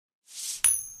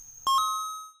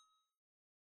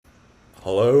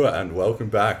Hello and welcome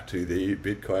back to the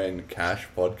Bitcoin Cash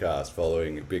podcast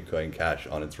following Bitcoin Cash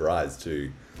on its rise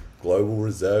to global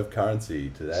reserve currency.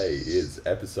 Today is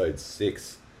episode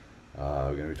 6. We're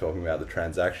going to be talking about the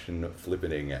transaction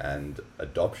flippening and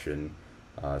adoption.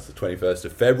 It's the 21st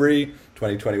of February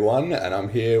 2021 and I'm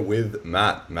here with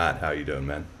Matt. Matt, how are you doing,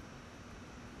 man?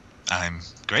 I'm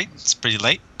great. It's pretty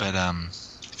late, but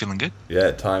feeling good.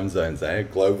 Yeah, time zones, eh?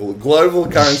 Global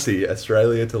currency,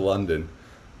 Australia to London.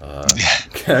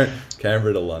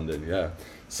 Canberra to London, yeah.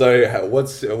 So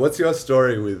what's your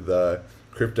story with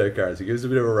cryptocurrency? Give us a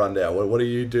bit of a rundown. What do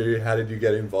you do? How did you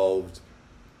get involved?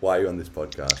 Why are you on this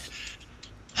podcast?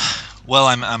 Well,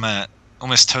 I'm a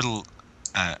almost total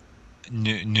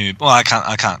noob. Well,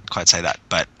 I can't quite say that,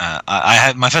 but I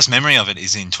had my first memory of it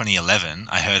is in 2011.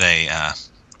 I heard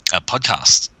a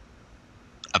podcast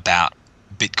about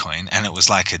Bitcoin, and it was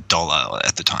like $1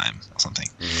 at the time or something,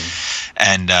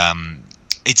 and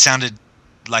it sounded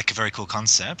like a very cool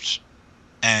concept,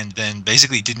 and then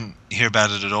basically didn't hear about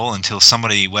it at all until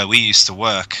somebody where we used to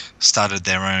work started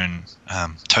their own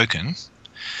token,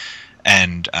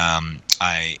 and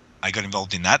I got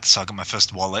involved in that. So I got my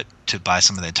first wallet to buy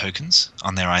some of their tokens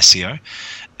on their ICO,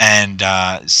 and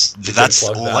that's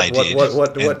all I did.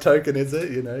 What token is it?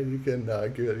 You know, you can.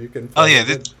 Oh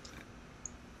yeah,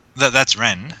 that's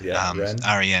REN. Yeah, REN.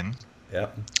 REN. Yeah.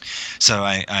 So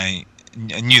I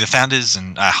knew the founders,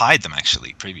 and I hired them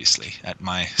actually previously at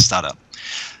my startup,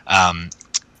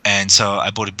 and so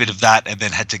I bought a bit of that, and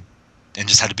then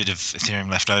just had a bit of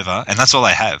Ethereum left over, and that's all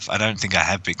I have. I don't think I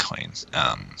have Bitcoin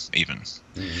even.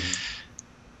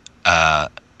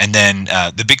 And then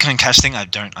the Bitcoin Cash thing, I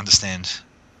don't understand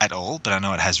at all, but I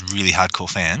know it has really hardcore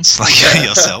fans like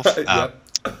yourself.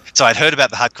 So I'd heard about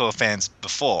the hardcore fans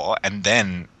before, and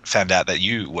then found out that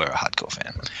you were a hardcore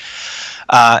fan.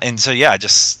 And so, yeah, I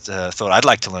just thought I'd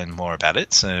like to learn more about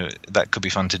it. So that could be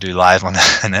fun to do live on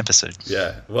an episode.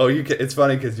 Yeah. Well, it's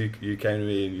funny because you came to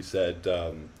me and you said,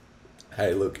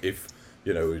 hey, look, if,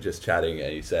 we were just chatting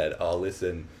and you said, oh,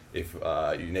 listen, if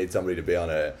you need somebody to be on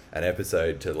an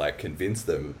episode to like convince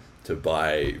them to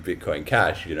buy Bitcoin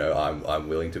Cash, I'm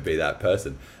willing to be that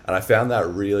person. And I found that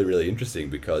really, really interesting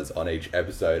because on each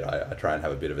episode, I try and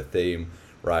have a bit of a theme,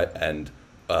 right? And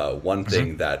one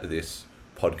thing that this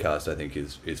podcast I think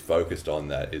is focused on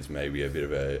that is maybe a bit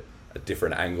of a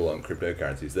different angle on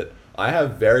cryptocurrencies, that I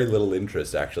have very little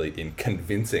interest actually in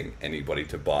convincing anybody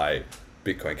to buy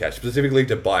Bitcoin Cash, specifically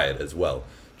to buy it as well,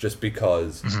 just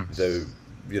because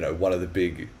one of the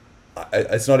big,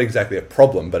 it's not exactly a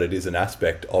problem, but it is an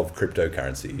aspect of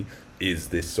cryptocurrency, is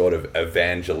this sort of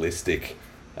evangelistic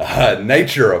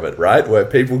nature of it, right? Where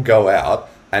people go out,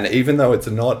 and even though it's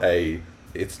not a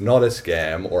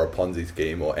scam or a Ponzi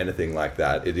scheme or anything like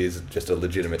that, it is just a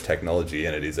legitimate technology,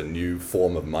 and it is a new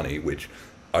form of money which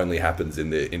only happens in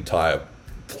the entire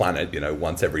planet,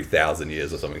 once every 1,000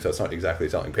 years or something. So it's not exactly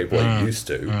something people are used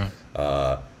to.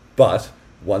 But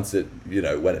once it,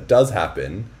 when it does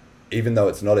happen, even though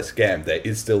it's not a scam, there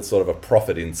is still sort of a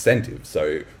profit incentive.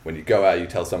 So when you go out, you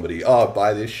tell somebody, oh,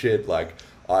 buy this shit, like,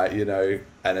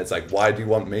 and it's like, why do you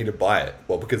want me to buy it?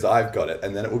 Well, because I've got it,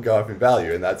 and then it will go up in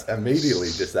value. And that's immediately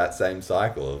just that same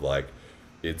cycle of like,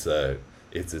 it's a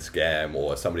scam,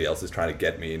 or somebody else is trying to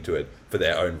get me into it for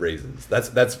their own reasons.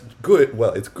 That's good.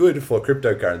 Well, it's good for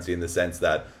cryptocurrency in the sense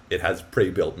that it has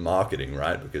pre-built marketing,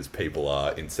 right? Because people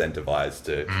are incentivized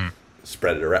to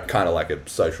spread it around, kind of like a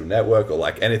social network or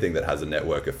like anything that has a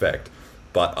network effect.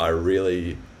 But I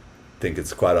really think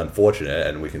it's quite unfortunate,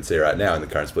 and we can see right now in the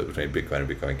current split between Bitcoin and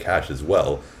Bitcoin Cash as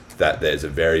well, that there's a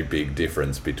very big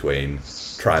difference between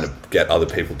trying to get other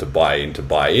people to buy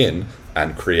in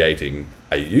and creating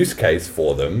a use case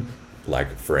for them.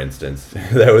 Like, for instance,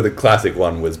 the classic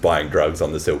one was buying drugs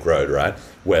on the Silk Road, right?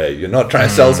 Where you're not trying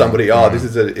to sell somebody, this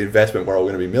is an investment, we're all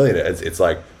going to be millionaires. It's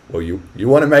like, well, you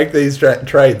want to make these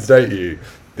trades, don't you?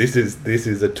 This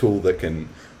is a tool that can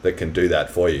do that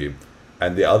for you.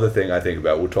 And the other thing I think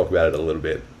about, we'll talk about it a little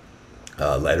bit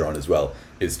later on as well,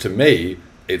 is, to me,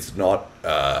 it's not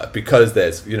because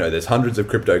there's hundreds of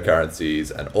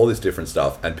cryptocurrencies and all this different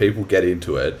stuff, and people get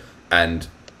into it, and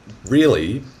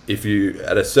really, if you,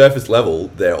 at a surface level,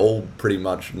 they're all pretty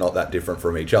much not that different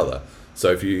from each other.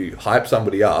 So if you hype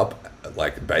somebody up,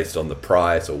 like based on the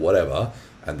price or whatever,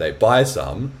 and they buy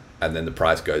some, and then the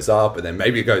price goes up, and then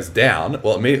maybe it goes down,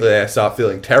 well, immediately they start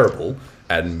feeling terrible,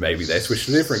 and maybe they switch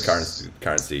to a different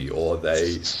currency, or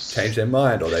they change their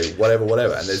mind, or they whatever.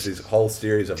 And there's this whole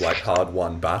series of like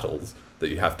hard-won battles that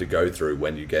you have to go through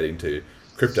when you get into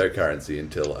cryptocurrency,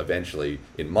 until eventually,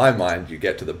 in my mind, you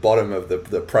get to the bottom of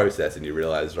the process and you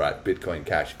realize, right, Bitcoin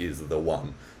Cash is the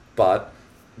one. But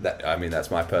that's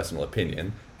my personal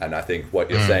opinion. And I think what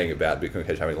you're saying about Bitcoin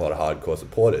Cash having a lot of hardcore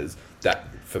supporters, that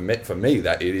for me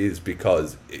that it is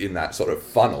because in that sort of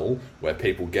funnel where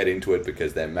people get into it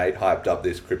because their mate hyped up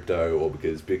this crypto or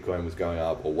because Bitcoin was going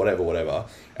up or whatever,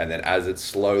 and then as it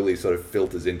slowly sort of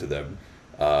filters into them,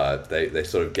 they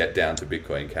sort of get down to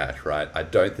Bitcoin Cash, right? I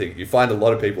don't think you find a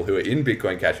lot of people who are in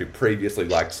Bitcoin Cash who previously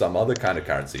liked some other kind of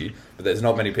currency, but there's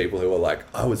not many people who are like,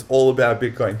 I was all about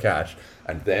Bitcoin Cash,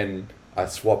 and then I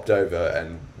swapped over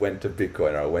and went to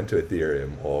Bitcoin or I went to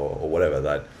Ethereum or whatever.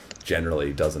 That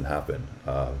generally doesn't happen.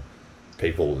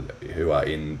 People who are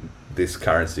in this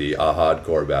currency are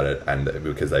hardcore about it, and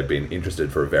because they've been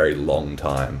interested for a very long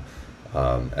time.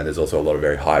 And there's also a lot of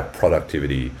very high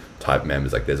productivity type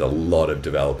members. Like there's a lot of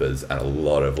developers and a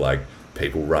lot of like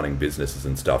people running businesses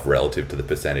and stuff relative to the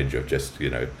percentage of just, you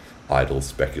know, idle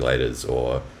speculators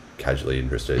or casually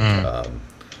interested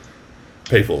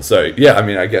people. So yeah, I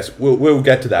mean, I guess we'll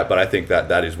get to that, but I think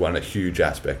that is a huge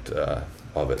aspect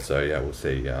of it. So yeah, we'll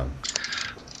see. All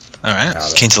right,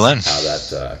 keen to learn how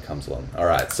that comes along. All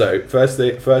right, so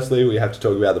firstly, we have to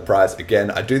talk about the price.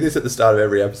 Again, I do this at the start of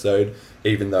every episode,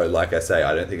 even though, like I say,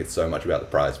 I don't think it's so much about the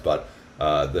price, but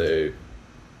the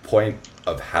point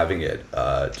of having it,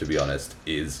 to be honest,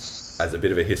 is as a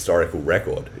bit of a historical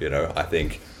record. You know, I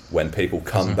think when people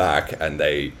come back and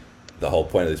the whole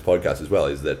point of this podcast as well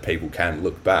is that people can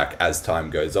look back as time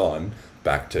goes on,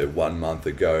 back to 1 month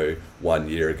ago, 1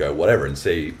 year ago, whatever, and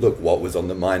see, look, what was on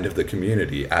the mind of the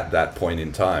community at that point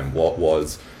in time? What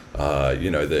was,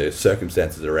 the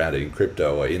circumstances around it in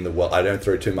crypto or in the world? I don't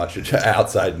throw too much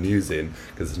outside news in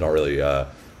because it's not really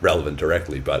relevant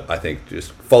directly, but I think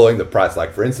just following the price,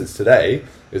 like for instance, today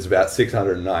it was about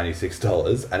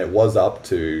 $696 and it was up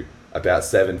to about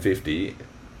 $750,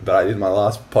 but I did my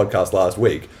last podcast last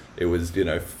week. It was,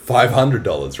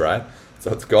 $500, right?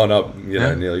 So it's gone up,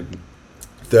 nearly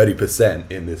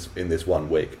 30% in this 1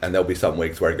 week, and there'll be some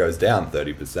weeks where it goes down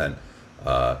 30%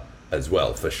 as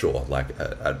well, for sure, like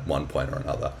at one point or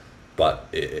another. But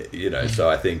so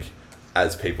I think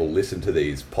as people listen to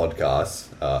these podcasts,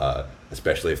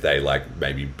 especially if they like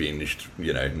maybe binged,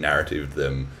 narrative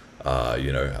them,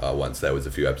 once there was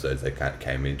a few episodes they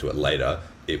came into it later,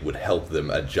 it would help them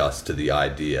adjust to the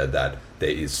idea that there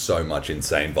is so much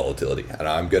insane volatility. And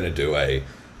I'm going to do an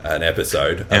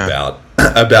episode about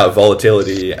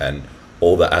volatility and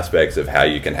all the aspects of how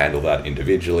you can handle that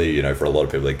individually. For a lot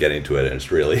of people that get into it and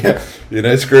it's really,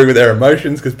 screwing with their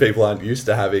emotions because people aren't used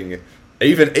to having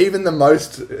even the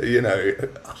most,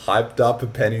 hyped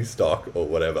up penny stock or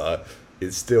whatever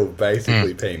is still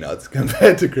basically peanuts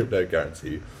compared to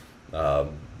cryptocurrency.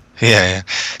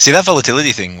 See, that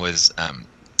volatility thing was,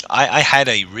 I had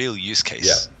a real use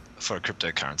case for a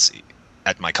cryptocurrency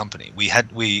at my company. We had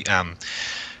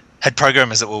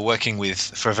programmers that were working with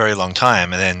for a very long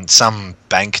time, and then some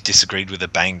bank disagreed with the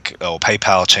bank, or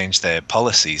PayPal changed their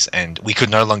policies, and we could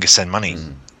no longer send money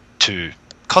to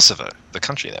Kosovo, the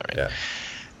country they're in. Yeah.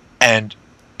 And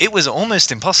it was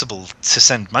almost impossible to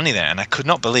send money there, and I could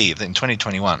not believe that in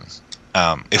 2021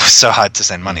 it was so hard to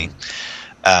send money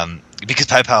because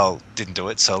PayPal didn't do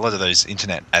it. So a lot of those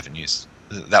internet avenues,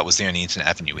 that was the only internet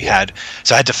avenue we had.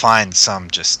 So I had to find some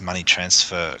just money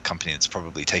transfer company that's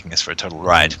probably taking us for a total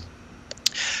ride.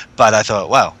 But I thought,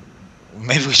 well,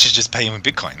 maybe we should just pay him in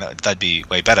Bitcoin. That'd be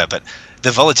way better. But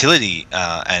the volatility,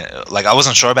 I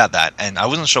wasn't sure about that, and I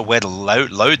wasn't sure where to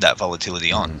load that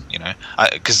volatility on.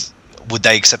 Because would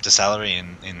they accept a salary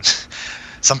in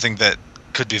something that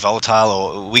could be volatile,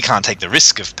 or we can't take the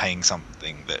risk of paying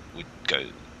something that would go.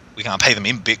 We can't pay them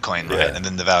in Bitcoin, right? And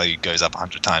then the value goes up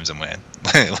 100 times, and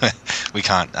we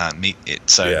can't meet it.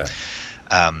 So,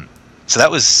 so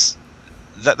that was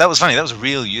funny. That was a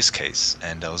real use case,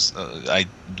 and I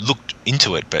looked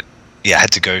into it, but I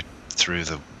had to go through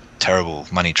the terrible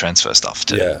money transfer stuff.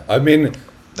 I mean,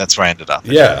 that's where I ended up.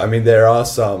 I mean, there are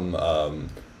some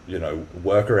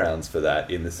workarounds for that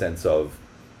in the sense of.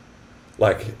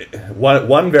 Like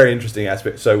one very interesting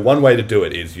aspect. So one way to do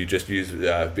it is you just use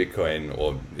Bitcoin,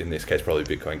 or in this case probably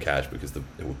Bitcoin Cash, because it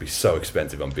would be so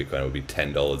expensive on Bitcoin. It would be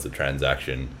 $10 a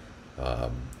transaction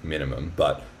minimum.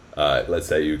 But let's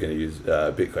say you're going to use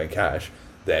Bitcoin Cash,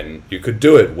 then you could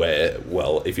do it where,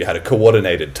 well, if you had a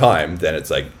coordinated time, then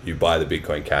it's like you buy the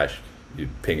Bitcoin Cash, you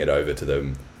ping it over to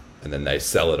them, and then they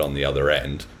sell it on the other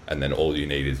end, and then all you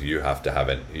need is you have to have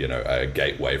it, a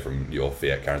gateway from your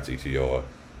fiat currency to your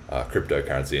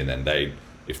cryptocurrency, and then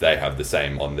if they have the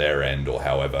same on their end, or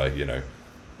however,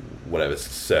 whatever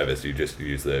service, you just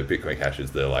use the Bitcoin Cash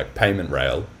as the like payment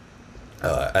rail,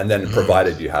 and then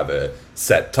provided you have a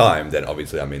set time, then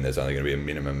obviously, I mean, there's only going to be a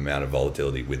minimum amount of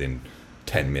volatility within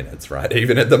 10 minutes, right?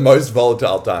 Even at the most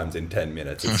volatile times in 10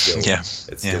 minutes, it's still, Yeah.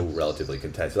 it's still relatively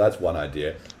contained. So that's one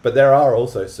idea. But there are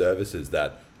also services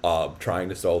that are trying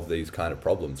to solve these kind of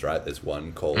problems, right? There's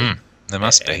one called There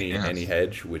must be. Any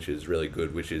Hedge, which is really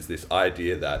good, which is this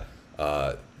idea that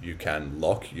you can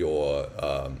lock your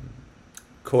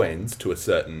coins to a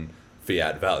certain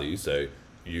fiat value. So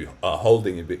you are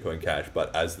holding in Bitcoin Cash,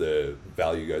 but as the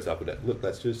value goes up and down, look,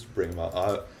 let's just bring them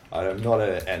up. I'm not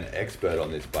an expert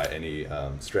on this by any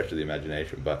stretch of the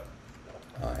imagination, but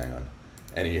hang on.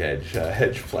 Any hedge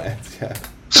plans, yeah.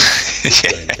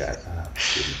 Bitcoin Cash.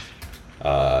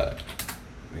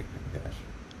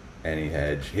 Any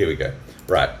hedge. Here we go.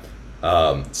 Right.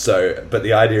 So, but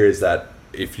the idea is that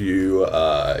if you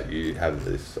you have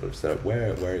this sort of setup,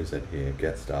 where is it here?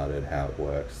 Get started, how it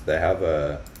works. They have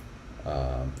a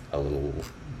little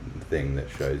thing that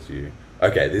shows you.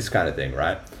 Okay, this kind of thing,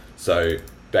 right? So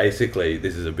basically,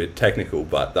 this is a bit technical,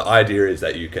 but the idea is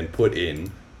that you can put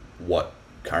in what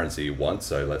currency you want.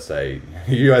 So let's say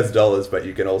US dollars, but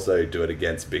you can also do it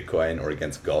against Bitcoin or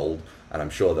against gold. And I'm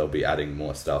sure they'll be adding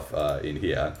more stuff in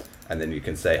here. And then you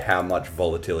can say how much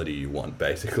volatility you want,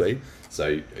 basically.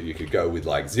 So you could go with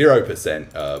like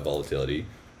 0% volatility,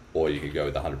 or you could go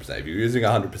with 100%. If you're using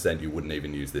 100%, you wouldn't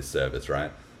even use this service,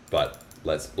 right? But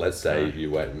let's say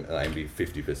you went maybe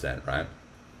 50%, right?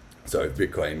 So if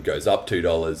Bitcoin goes up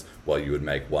 $2, well, you would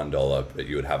make $1, but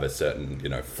you would have a certain,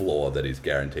 floor that is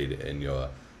guaranteed in your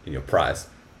price.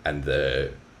 And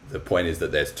the point is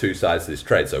that there's two sides to this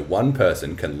trade. So one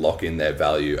person can lock in their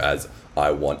value as,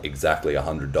 I want exactly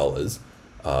 $100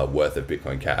 worth of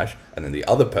Bitcoin Cash, and then the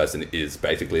other person is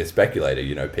basically a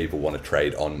speculator. People want to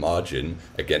trade on margin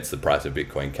against the price of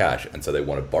Bitcoin Cash, and so they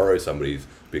want to borrow somebody's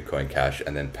Bitcoin Cash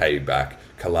and then pay back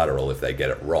collateral if they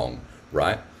get it wrong,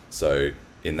 right? So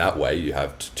in that way, you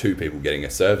have two people getting a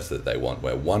service that they want,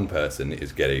 where one person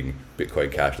is getting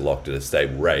Bitcoin Cash locked at a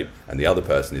stable rate, and the other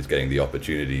person is getting the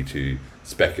opportunity to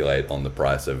speculate on the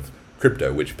price of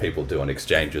crypto, which people do on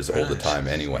exchanges all the time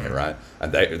anyway, right?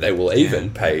 And they will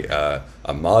even pay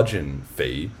a margin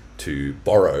fee to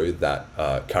borrow that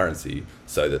currency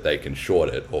so that they can short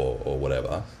it or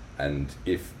whatever. And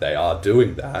if they are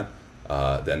doing that,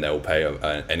 then they'll pay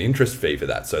an interest fee for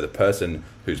that. So the person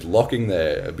who's locking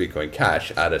their Bitcoin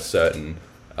Cash at a certain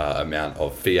amount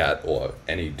of fiat or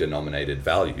any denominated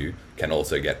value can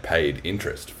also get paid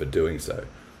interest for doing so.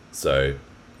 So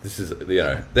this is, there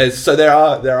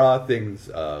are things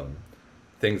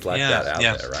like that out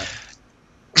there, right?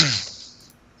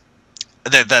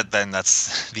 Then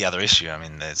that's the other issue. I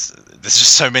mean, there's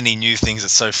just so many new things.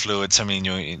 It's so fluid. So many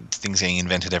new things being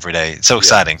invented every day. It's so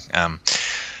exciting. I'm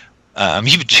a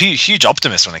huge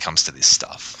optimist when it comes to this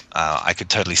stuff. I could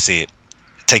totally see it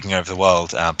taking over the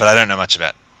world, but I don't know much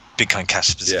about Bitcoin Cash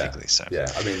specifically. So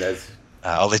I mean, there's.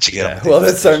 I'll let you get on with it. Well,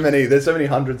 there's so many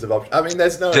hundreds of options. I mean,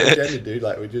 there's no agenda, dude.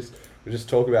 Like we just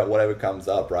talk about whatever comes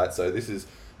up, right? So this is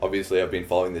obviously, I've been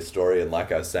following this story, and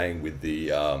like I was saying with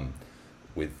the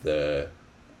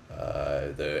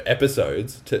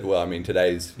episodes.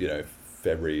 Today's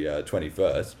February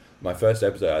 21st. My first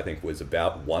episode, I think, was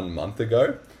about 1 month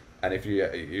ago. And if you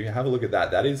have a look at that,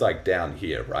 that is like down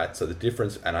here, right? So the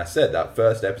difference, and I said that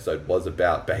first episode was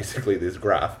about basically this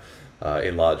graph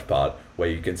in large part, where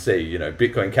you can see,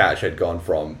 Bitcoin Cash had gone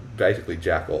from basically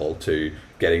jack all to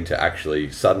getting to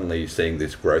actually suddenly seeing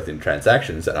this growth in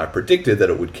transactions. And I predicted that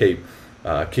it would keep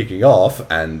kicking off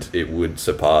and it would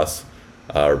surpass,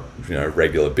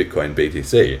 regular Bitcoin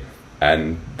BTC.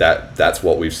 And that's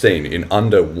what we've seen in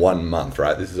under 1 month,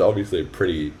 right? This is obviously a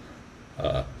pretty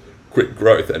quick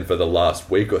growth. And for the last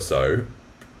week or so,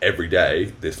 every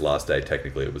day, this last day,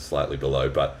 technically it was slightly below,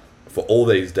 but for all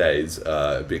these days,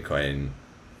 Bitcoin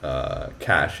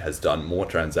Cash has done more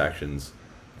transactions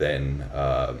than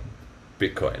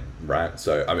Bitcoin, right?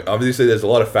 So, I mean, obviously there's a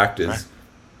lot of factors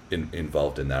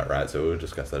involved in that, right? So we'll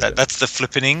discuss that. That's the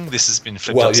flippening. This has been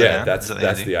flipped upside down.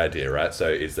 That's the idea, right? So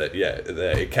is that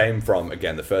it came from,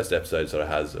 again, the first episode sort of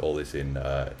has all this in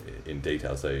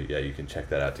detail. So you can check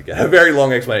that out to get a very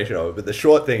long explanation of it. But the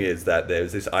short thing is that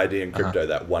there's this idea in crypto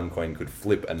that one coin could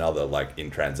flip another, like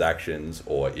in transactions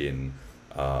or in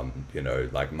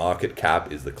like market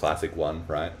cap is the classic one,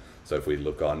 right? So if we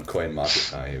look on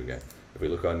here we go. If we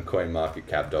look on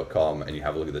coinmarketcap.com and you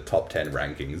have a look at the top 10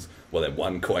 rankings, well, then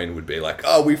one coin would be like,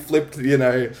 oh, we flipped,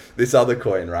 this other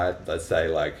coin, right? Let's say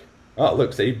like, oh,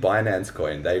 look, see, Binance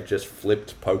coin, they've just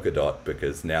flipped Polkadot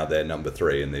because now they're number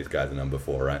 3 and these guys are number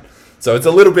 4, right? So it's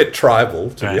a little bit tribal,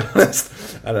 to be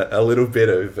honest, and a little bit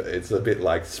of, it's a bit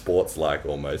like sports-like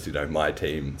almost, my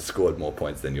team scored more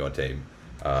points than your team,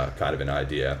 kind of an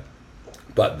idea.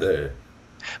 But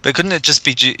But couldn't it just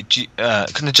be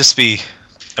couldn't it just be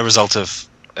a result of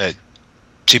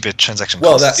cheaper transaction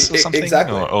costs or something?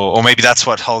 Exactly. Or maybe that's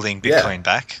what holding Bitcoin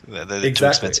back. They're too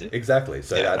expensive. Exactly.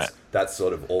 So Yeah, that's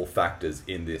sort of all factors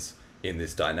in this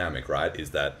dynamic, right?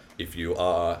 Is that if you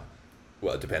are,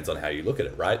 well, it depends on how you look at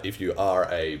it, right? If you are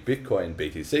a Bitcoin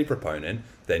BTC proponent,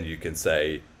 then you can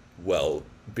say, well,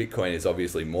 Bitcoin is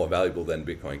obviously more valuable than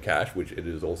Bitcoin Cash, which it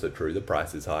is also true. The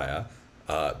price is higher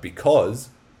because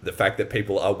the fact that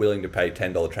people are willing to pay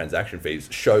 $10 transaction fees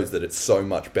shows that it's so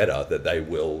much better that they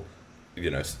will,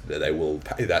 they will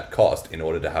pay that cost in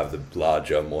order to have the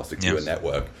larger, more secure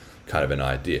network kind of an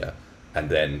idea. And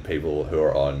then people who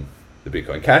are on the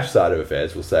Bitcoin Cash side of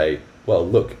affairs will say, well,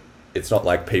 look, it's not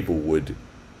like people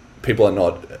are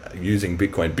not using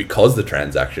Bitcoin because the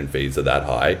transaction fees are that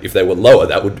high. If they were lower,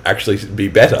 that would actually be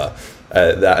better.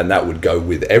 That would go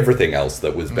with everything else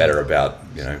that was better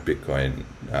about Bitcoin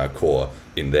Core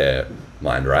in their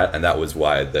mind, right? And that was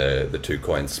why the two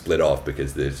coins split off,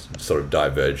 because there's sort of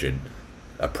divergent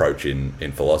approach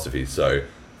in philosophy. So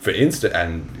for instance,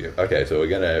 and okay, so we're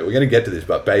gonna get to this,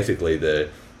 but basically the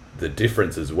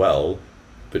difference as well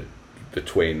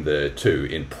between the two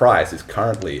in price is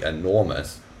currently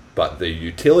enormous, but the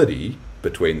utility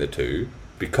between the two,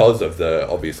 because of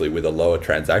obviously with a lower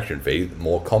transaction fee,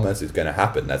 more commerce is going to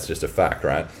happen. That's just a fact,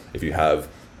 right? If you have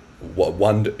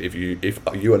if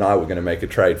you and I were going to make a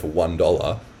trade for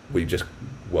 $1,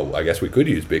 I guess we could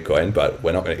use Bitcoin, but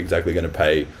we're not exactly going to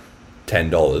pay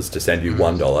 $10 to send you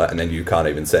 $1, and then you can't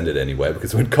even send it anywhere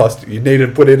because it would cost, you need to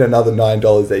put in another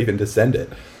 $9 even to send it,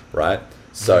 right?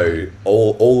 So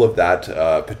all of that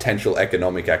potential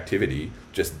economic activity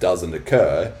just doesn't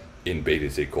occur in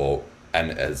BTC Core,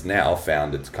 and has now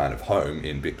found its kind of home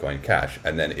in Bitcoin Cash.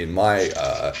 And then in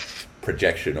my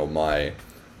projection, or my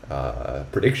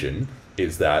prediction,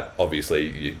 is that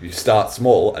obviously you start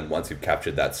small, and once you've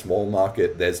captured that small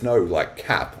market, there's no like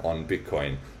cap on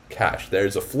Bitcoin Cash.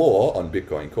 There's a floor on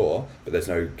Bitcoin Core, but there's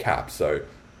no cap. So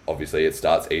obviously it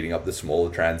starts eating up the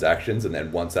smaller transactions, and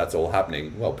then once that's all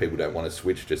happening, well, people don't want to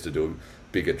switch just to do a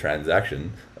bigger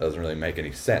transaction. It doesn't really make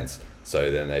any sense.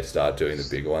 So then they start doing the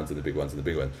bigger ones and the big ones and the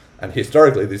big ones. And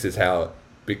historically, this is how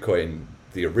Bitcoin,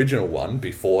 the original one,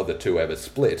 before the two ever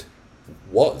split,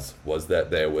 was that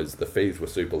the fees were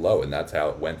super low, and that's how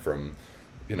it went from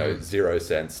 0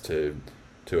 cents to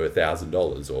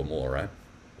 $1,000 or more, right?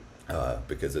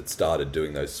 Because it started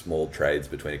doing those small trades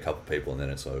between a couple of people, and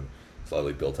then it sort of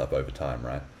slowly built up over time,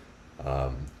 right?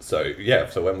 So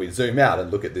when we zoom out and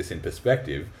look at this in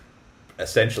perspective,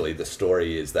 essentially the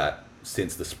story is that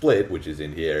since the split, which is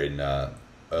in here in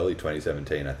early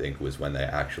 2017, I think, was when they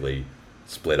actually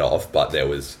split off, but there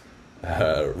was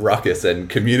ruckus and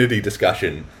community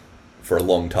discussion for a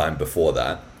long time before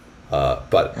that.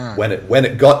 But when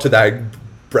it got to that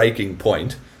breaking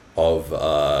point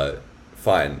of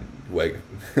fine, we're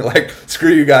like,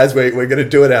 screw you guys, we're going to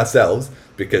do it ourselves,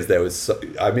 because there was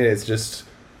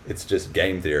it's just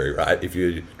game theory, right? If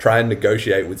you try and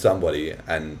negotiate with somebody,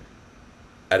 and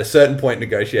at a certain point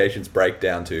negotiations break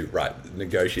down to, right,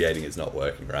 negotiating is not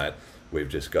working, right? We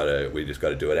just got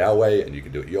to do it our way, and you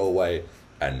can do it your way,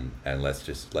 and let's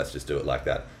just do it like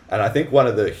that. And I think one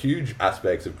of the huge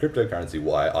aspects of cryptocurrency,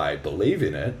 why I believe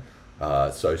in it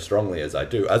so strongly as I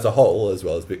do, as a whole, as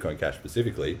well as Bitcoin Cash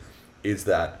specifically, is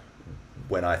that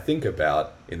when I think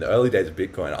about in the early days of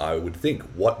Bitcoin, I would think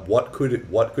what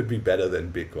could be better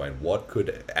than Bitcoin? What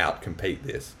could outcompete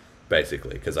this,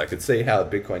 basically? Because I could see how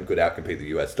Bitcoin could outcompete the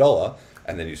US dollar,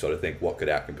 and then you sort of think, what could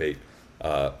outcompete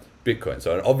Bitcoin?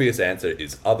 So an obvious answer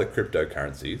is other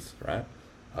cryptocurrencies, right?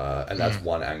 And that's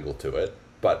one angle to it.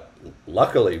 But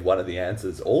luckily, one of the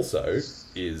answers also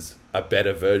is a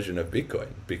better version of Bitcoin,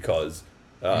 because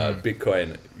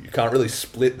Bitcoin, you can't really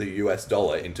split the US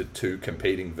dollar into two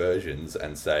competing versions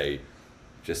and say,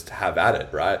 just have at it,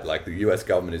 right? Like, the US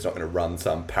government is not going to run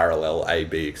some parallel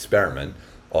A-B experiment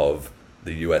of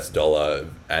the US dollar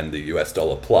and the US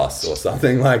dollar plus or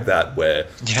something like that, where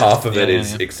half of it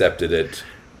is accepted at,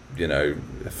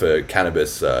 for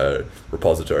cannabis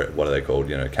repository, what are they called?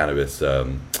 Cannabis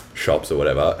shops or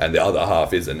whatever, and the other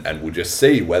half isn't, and we'll just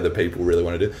see whether people really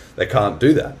want to do. They can't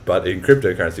do that, but in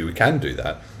cryptocurrency we can do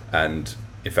that, and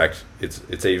in fact it's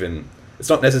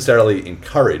not necessarily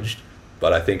encouraged,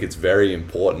 but I think it's very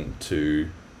important to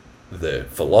the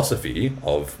philosophy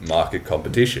of market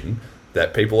competition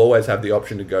that people always have the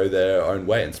option to go their own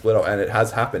way and split up. And it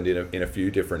has happened in a few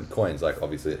different coins. Like,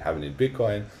 obviously it happened in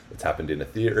Bitcoin, it's happened in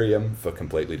Ethereum for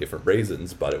completely different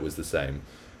reasons, but it was the same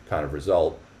kind of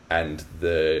result. And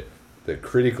the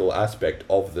critical aspect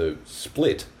of the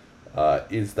split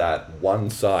is that one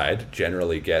side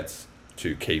generally gets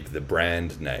to keep the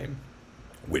brand name,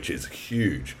 which is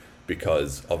huge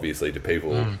because obviously to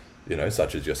people,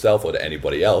 such as yourself or to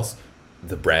anybody else,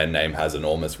 the brand name has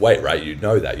enormous weight, right? You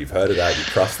know that, you've heard of that, you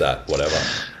trust that, whatever.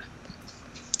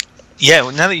 Yeah,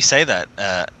 well, now that you say that,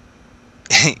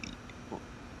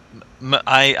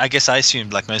 I guess I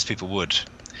assumed, like most people would,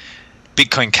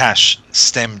 Bitcoin Cash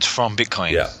stemmed from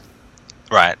Bitcoin. Yeah.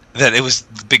 Right. That it was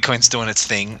Bitcoin's doing its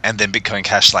thing, and then Bitcoin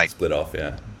Cash split off,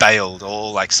 yeah. Bailed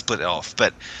or split off.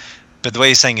 But the way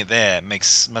you're saying it there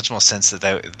makes much more sense that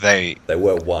they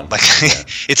were one. Like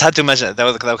it's hard to imagine. They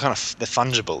were kind of they're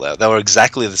fungible. They were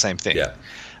exactly the same thing. Yeah.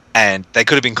 And they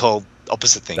could have been called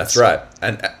opposite things. That's right.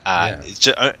 And it's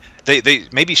just, they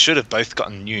maybe should have both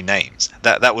gotten new names.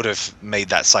 That would have made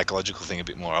that psychological thing a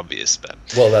bit more obvious. But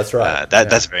that's right.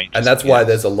 That's very interesting. And that's why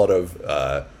there's a lot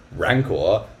of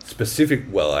rancor specific.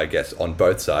 Well, I guess on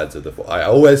both sides of I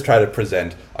always try to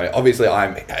present. Obviously,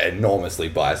 I'm enormously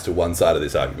biased to one side of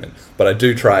this argument, but I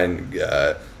do try and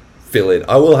fill in.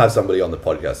 I will have somebody on the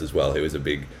podcast as well who is a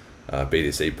big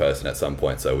BTC person at some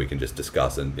point, so we can just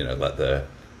discuss and let the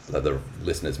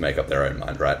listeners make up their own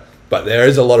mind, right? But there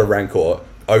is a lot of rancor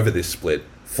over this split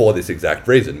for this exact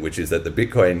reason, which is that the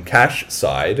Bitcoin Cash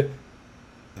side,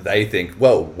 they think,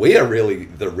 well, we are really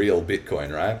the real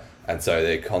Bitcoin, right? And so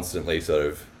they're constantly sort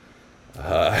of,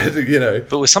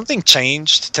 But was something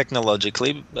changed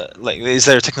technologically? Like, is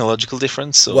there a technological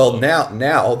difference? Or? Well,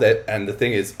 now that, and the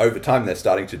thing is, over time they're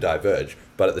starting to diverge.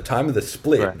 But at the time of the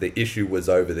split, right, the issue was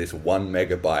over this 1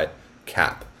 megabyte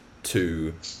cap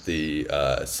to the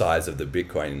size of the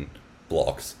Bitcoin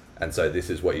blocks. And so this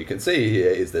is what you can see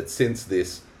here, is that since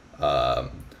this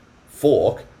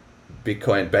fork,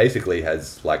 Bitcoin basically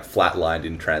has flatlined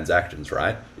in transactions,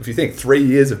 right? If you think 3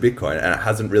 years of Bitcoin and it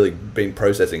hasn't really been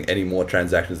processing any more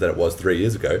transactions than it was 3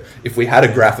 years ago, if we had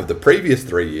a graph of the previous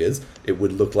 3 years, it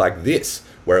would look like this,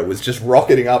 where it was just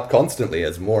rocketing up constantly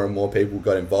as more and more people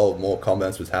got involved, more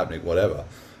commerce was happening, whatever.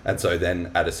 And so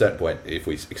then at a certain point, if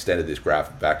we extended this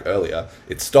graph back earlier,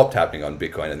 it stopped happening on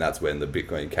Bitcoin, and that's when the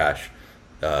Bitcoin Cash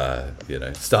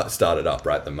started up,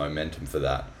 right? The momentum for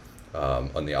that,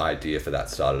 on the idea for that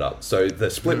started up. So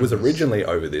the split was originally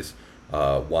over this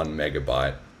 1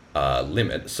 megabyte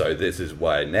limit. So this is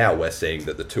why now we're seeing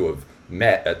that the two have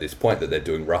met at this point, that they're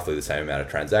doing roughly the same amount of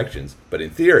transactions. But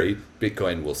in theory,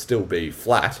 Bitcoin will still be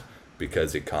flat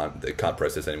because it can't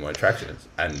process any more transactions,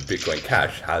 and Bitcoin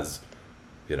Cash has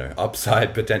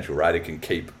upside potential, right? It can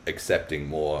keep accepting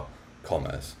more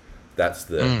commerce. That's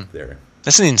the theory.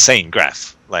 That's an insane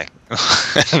graph. I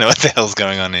don't know what the hell's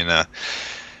going on in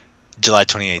July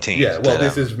 2018. Yeah, well,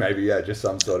 this is maybe just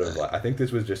some sort of I think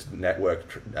this was just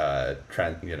network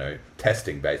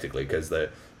testing basically, because the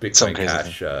Bitcoin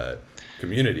Cash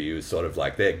community was sort of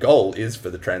their goal is for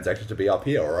the transaction to be up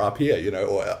here or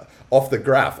or off the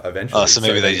graph eventually. Oh, so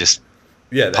maybe they just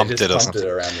pumped it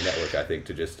around the network, I think,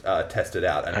 to just test it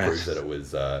out and prove that it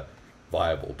was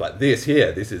viable. But this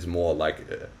is more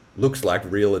looks like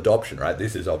real adoption, right?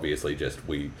 This is obviously just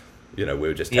we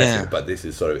were just testing, but this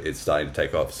is sort of, it's starting to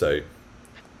take off. So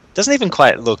doesn't even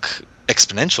quite look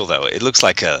exponential though. It looks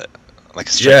like a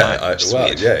straight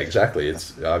line. Exactly.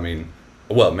 It's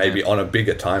maybe on a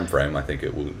bigger time frame, I think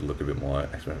it will look a bit more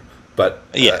exponential. But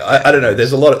I don't know.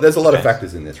 There's a lot of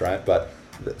factors in this, right? But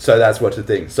so that's what's the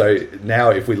thing. So now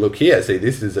if we look here, see,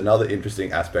 this is another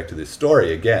interesting aspect of this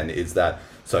story again, is that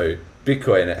so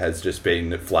Bitcoin has just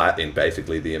been flat in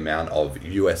basically the amount of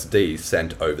USD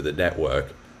sent over the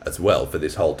network as well for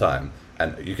this whole time.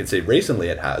 And you can see recently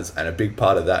it has, and a big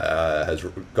part of that has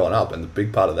gone up, and the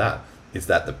big part of that is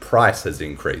that the price has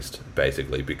increased,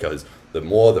 basically, because the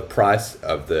more the price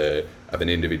of an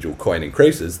individual coin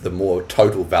increases, the more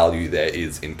total value there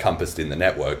is encompassed in the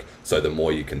network, so the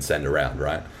more you can send around,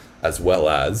 right? As well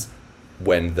as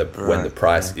when the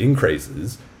price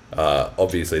increases,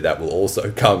 obviously that will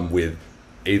also come with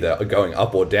either going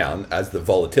up or down. As the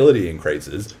volatility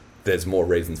increases, there's more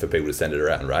reasons for people to send it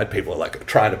around, right? People are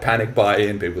trying to panic buy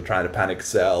in, people are trying to panic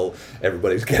sell,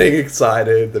 everybody's getting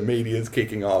excited, the media's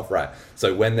kicking off, right?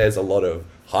 So when there's a lot of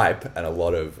hype and a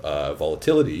lot of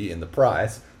volatility in the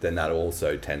price, then that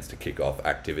also tends to kick off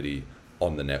activity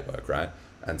on the network, right?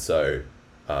 And so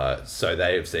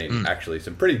they have seen actually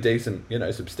some pretty decent,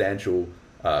 substantial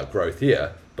growth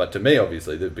here. But to me,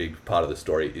 obviously, the big part of the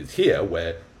story is here,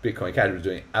 where Bitcoin Cash was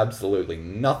doing absolutely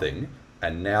nothing.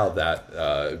 And now that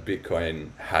Bitcoin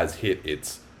has hit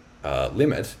its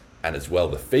limit, and as well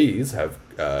the fees have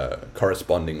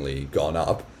correspondingly gone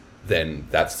up, then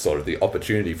that's sort of the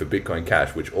opportunity for Bitcoin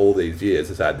Cash, which all these years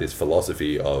has had this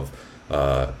philosophy of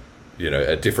a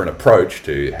different approach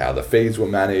to how the fees were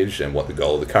managed and what the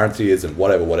goal of the currency is and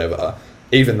whatever.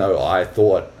 Even though I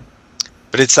thought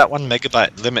But it's that 1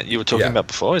 megabyte limit you were talking about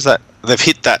before. Is that they've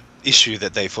hit that issue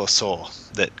that they foresaw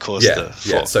that caused the fork?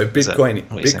 Yeah. So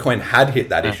Bitcoin had hit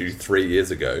that issue 3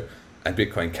 years ago, and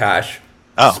Bitcoin Cash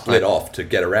split off to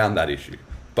get around that issue.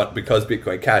 But because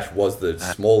Bitcoin Cash was the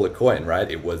smaller coin, right?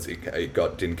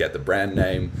 Didn't get the brand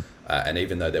name, and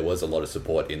even though there was a lot of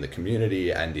support in the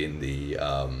community and in the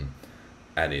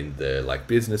like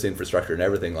business infrastructure and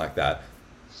everything like that,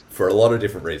 for a lot of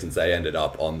different reasons, they ended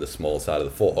up on the small side of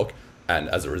the fork. And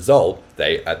as a result,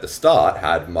 they at the start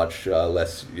had much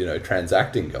less,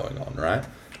 transacting going on, right?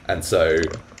 And so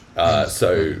at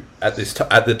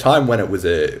the time when it was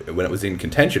in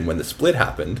contention, when the split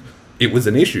happened, it was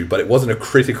an issue, but it wasn't a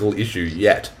critical issue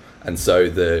yet. And so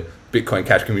the Bitcoin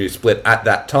Cash community split at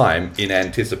that time in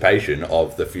anticipation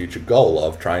of the future goal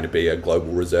of trying to be a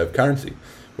global reserve currency.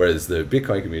 Whereas the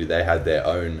Bitcoin community, they had their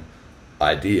own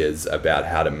ideas about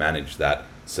how to manage that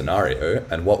scenario.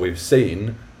 And what we've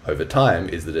seen over time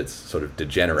is that it's sort of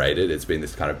degenerated. It's been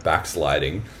this kind of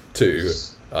backsliding to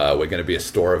we're going to be a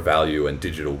store of value and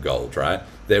digital gold, right?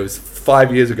 There was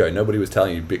 5 years ago, nobody was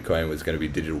telling you Bitcoin was going to be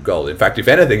digital gold. In fact, if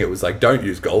anything, it was like, don't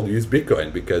use gold, use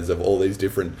Bitcoin, because of all these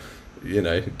different,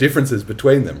 differences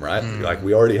between them, right? Like,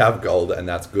 we already have gold, and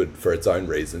that's good for its own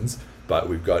reasons, but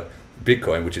we've got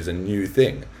Bitcoin, which is a new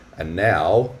thing. And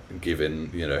now,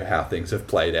 given, how things have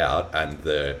played out and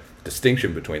the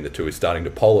distinction between the two is starting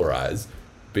to polarize,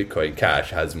 Bitcoin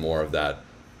Cash has more of that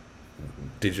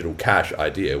digital cash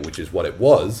idea, which is what it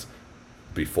was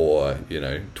before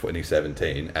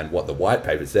 2017, and what the white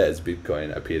paper says,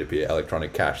 Bitcoin, a peer-to-peer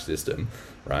electronic cash system,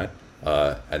 right?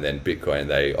 And then Bitcoin,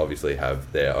 they obviously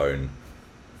have their own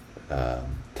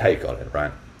take on it,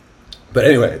 right? But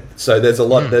anyway, so there's a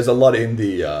lot in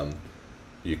the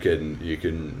you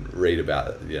can read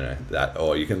about that,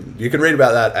 or you can read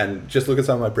about that and just look at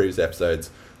some of my previous episodes.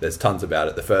 There's tons about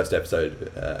it. The first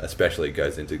episode especially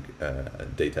goes into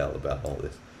detail about all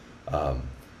this.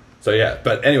 So yeah,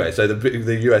 but anyway, so the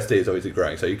USD is obviously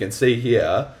growing. So you can see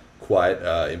here, quite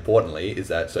importantly, is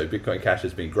that so Bitcoin Cash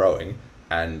has been growing,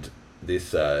 and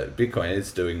this Bitcoin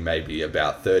is doing maybe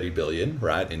about 30 billion,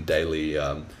 right, in daily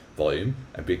volume,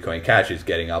 and Bitcoin Cash is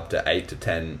getting up to 8 to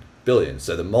 10 billion.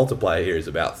 So the multiplier here is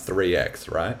about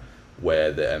 3x, right,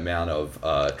 where the amount of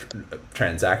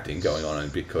transacting going on in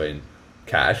Bitcoin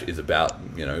Cash is about,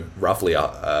 roughly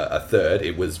a third.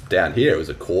 It was down here, it was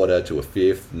a quarter to a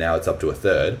fifth. Now it's up to a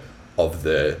third of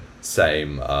the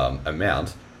same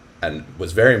amount. And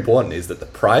what's very important is that the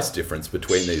price difference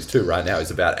between these two right now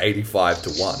is about 85 to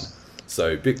 1.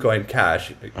 So Bitcoin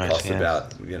Cash costs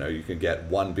about, you can get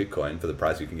 1 Bitcoin for the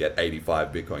price you can get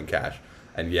 85 Bitcoin Cash.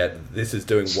 And yet this is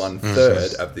doing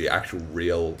 1/3 of the actual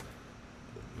real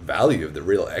value of the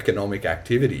real economic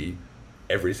activity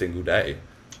every single day,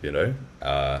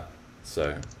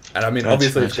 So, and I mean,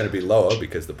 obviously it's going to be lower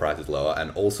because the price is lower,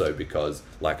 and also because,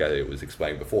 like I was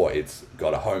explaining before, it's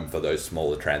got a home for those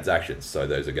smaller transactions. So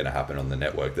those are going to happen on the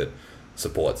network that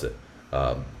supports it.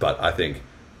 But I think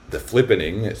the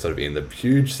flippening, sort of in the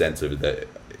huge sense of the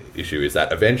issue, is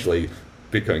that eventually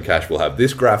Bitcoin Cash will have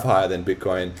this graph higher than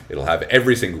Bitcoin. It'll have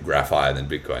every single graph higher than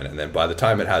Bitcoin. And then by the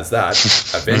time it has that,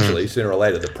 eventually, sooner or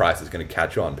later, the price is going to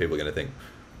catch on. People are going to think,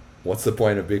 what's the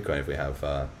point of Bitcoin if we have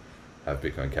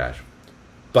Bitcoin Cash?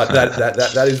 But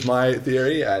that is my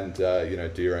theory, and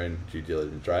do your own due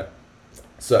diligence, right?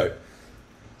 So,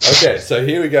 okay, so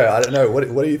here we go. I don't know, what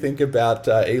do you think about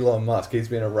Elon Musk? He's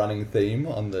been a running theme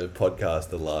on the podcast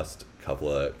the last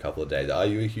couple of days. Are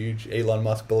you a huge Elon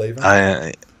Musk believer?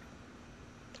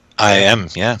 I am,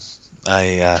 yeah.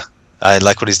 I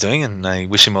like what he's doing, and I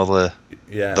wish him all the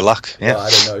luck. Yeah. Well, I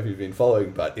don't know if you've been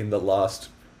following, but in the last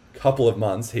couple of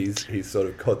months, he's sort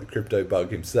of caught the crypto bug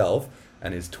himself,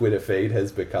 and his Twitter feed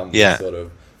has become this sort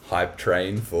of hype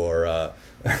train for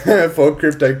for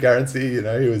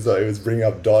cryptocurrency. He was bringing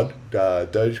up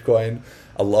Dogecoin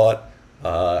a lot,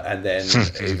 and then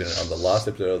even on the last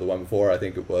episode or the one before, I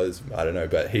think it was, I don't know,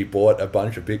 but he bought a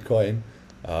bunch of Bitcoin.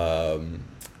 So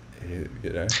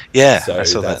I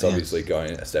saw that's that, obviously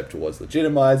going a step towards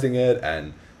legitimizing it,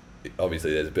 and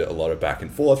obviously there's a lot of back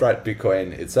and forth, right?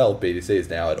 Bitcoin itself, BTC, is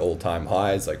now at all-time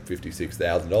highs, like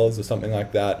 $56,000 or something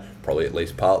like that, probably at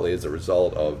least partly as a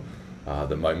result of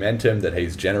the momentum that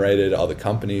he's generated. Other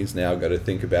companies now got to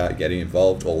think about getting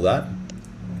involved, all that.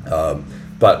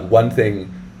 But one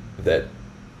thing that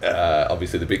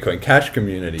obviously the Bitcoin Cash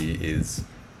community is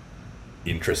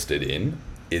interested in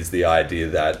is the idea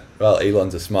that, well,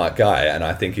 Elon's a smart guy, and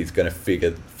I think he's going to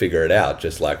figure it out,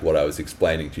 just like what I was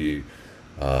explaining to you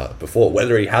before.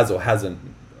 Whether he has or hasn't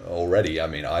already, I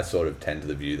mean, I sort of tend to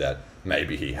the view that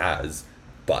maybe he has,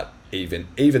 but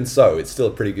even so, it's still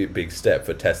a pretty big step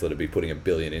for Tesla to be putting $1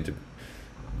 billion into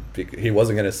he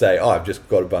wasn't going to say, "Oh, I've just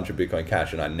got a bunch of Bitcoin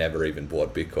Cash and I never even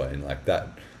bought Bitcoin." Like that,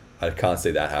 I can't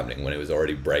see that happening when it was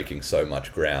already breaking so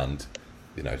much ground,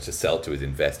 to sell to his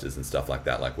investors and stuff like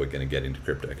that. Like we're going to get into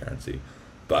cryptocurrency,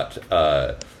 but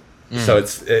so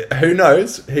who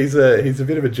knows? He's a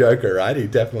bit of a joker, right? He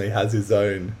definitely has his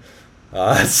own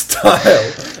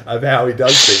style of how he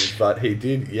does things, but he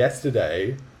did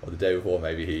yesterday or the day before,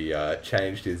 maybe he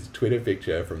changed his Twitter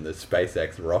picture from the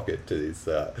SpaceX rocket to this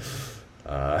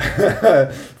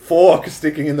fork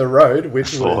sticking in the road,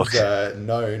 which was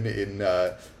known in.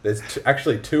 There's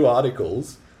actually two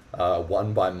articles.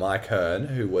 One by Mike Hearn,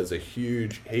 who was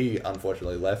he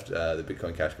unfortunately left the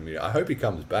Bitcoin Cash community. I hope he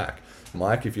comes back.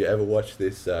 Mike, if you ever watch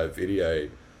this video,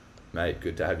 mate,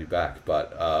 good to have you back.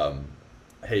 But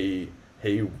he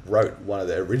wrote one of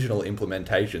the original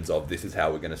implementations of this is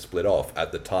how we're going to split off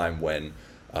at the time when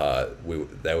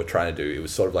they were trying to do, it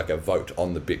was sort of like a vote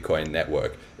on the Bitcoin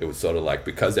network. It was sort of like,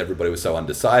 because everybody was so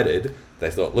undecided, they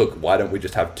thought, look, why don't we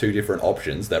just have two different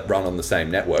options that run on the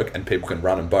same network and people can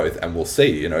run them both and we'll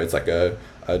see, it's like a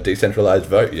decentralized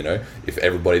vote, if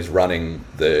everybody's running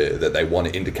that they want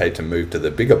to indicate to move to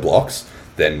the bigger blocks,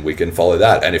 then we can follow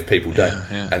that. And if people don't,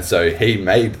 and so he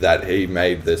made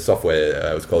the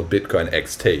software, it was called Bitcoin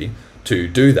XT, to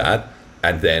do that.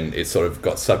 And then it sort of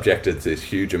got subjected to this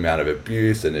huge amount of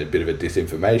abuse and a bit of a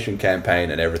disinformation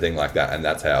campaign and everything like that. And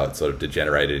that's how it sort of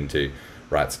degenerated into,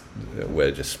 right,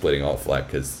 we're just splitting off, like,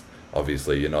 because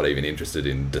obviously you're not even interested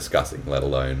in discussing, let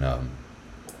alone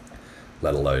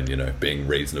being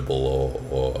reasonable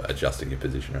or adjusting your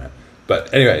position, right?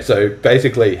 But anyway, so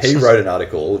basically he wrote an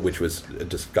article which was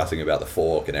discussing about the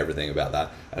fork and everything about that.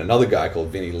 And another guy called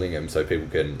Vinny Lingham, so people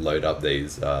can load up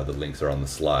these, the links are on the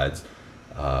slides,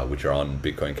 which are on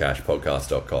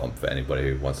bitcoincashpodcast.com for anybody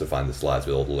who wants to find the slides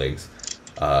with all the links.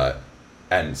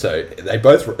 And so they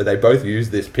both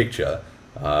use this picture,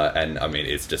 and I mean,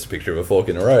 it's just a picture of a fork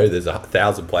in the road. There's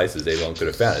 1,000 places Elon could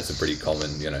have found it. It's a pretty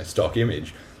common, stock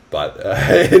image, but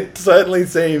it certainly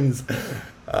seems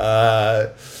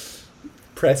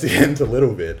prescient a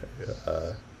little bit,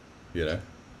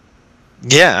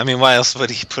 Yeah, I mean, why else would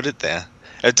he put it there?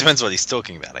 It depends what he's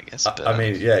talking about, I guess. But, I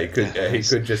mean, yeah, he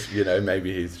could just,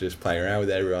 maybe he's just playing around with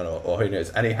everyone, or who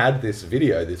knows. And he had this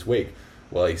video this week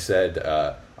where he said,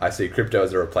 I see crypto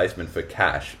as a replacement for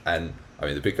cash. And I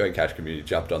mean, the Bitcoin Cash community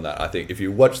jumped on that. I think if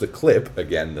you watch the clip,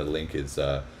 again, the link is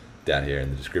down here in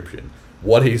the description.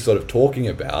 What he's sort of talking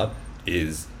about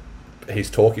is he's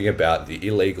talking about the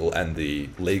illegal and the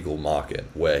legal market,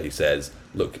 where he says,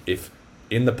 look, if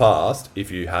in the past, if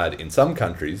you had, in some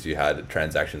countries, you had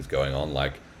transactions going on,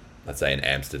 like, let's say in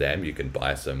Amsterdam, you can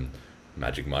buy some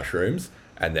magic mushrooms,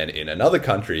 and then in another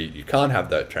country, you can't have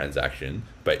that transaction,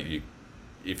 but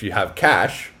if you have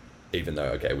cash, even though,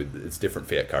 okay, it's different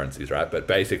fiat currencies, right? But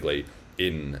basically,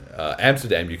 in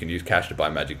Amsterdam, you can use cash to buy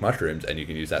magic mushrooms, and you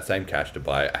can use that same cash to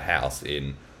buy a house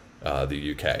in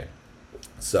the UK.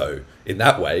 So in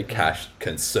that way, cash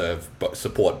can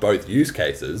support both use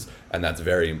cases, and that's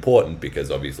very important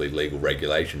because obviously legal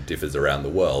regulation differs around the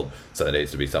world, so there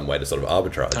needs to be some way to sort of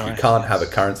arbitrage. You can't have a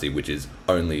currency which is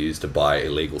only used to buy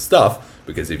illegal stuff,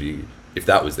 because if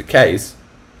that was the case,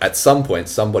 at some point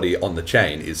somebody on the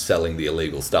chain is selling the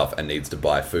illegal stuff and needs to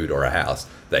buy food or a house.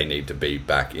 They need to be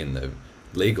back in the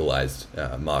legalized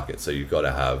market, so you've got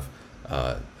to have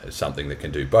something that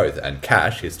can do both, and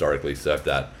cash historically served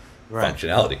that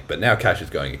functionality. But now cash is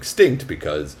going extinct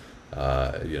because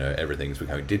everything's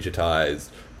becoming digitized.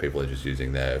 People are just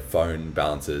using their phone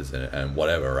balances and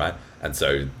whatever, right? And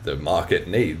so the market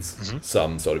needs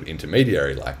some sort of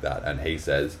intermediary like that. And he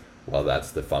says, well,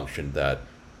 that's the function that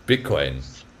Bitcoin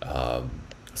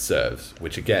serves,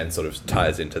 which again sort of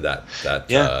ties into that.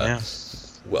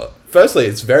 Well, firstly,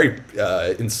 it's very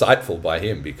insightful by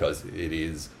him, because it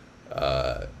is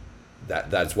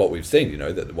that's what we've seen,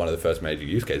 that one of the first major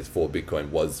use cases for Bitcoin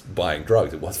was buying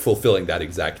drugs. It was fulfilling that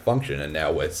exact function, and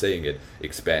now we're seeing it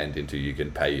expand into you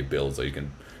can pay your bills, or you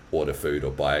can order food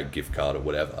or buy a gift card or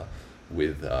whatever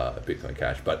with Bitcoin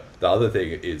Cash. But the other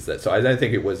thing is that, so I don't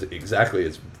think it was exactly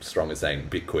as strong as saying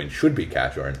Bitcoin should be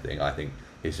cash or anything. I think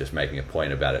he's just making a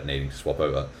point about it needing to swap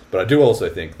over. But I do also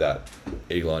think that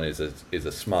Elon is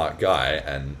a smart guy,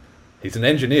 and he's an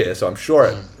engineer, so I'm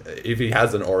sure if he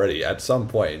hasn't already, at some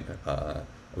point, but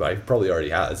he probably already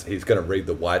has, he's going to read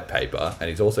the white paper, and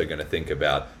he's also going to think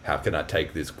about, how can I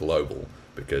take this global?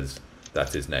 Because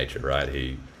that's his nature, right?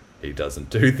 He doesn't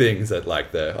do things that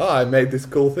like I made this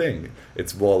cool thing.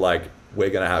 It's more like, we're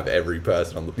going to have every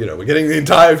person on the, we're getting the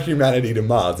entire humanity to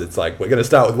Mars. It's like, we're going to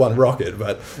start with one rocket,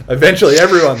 but eventually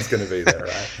everyone's going to be there,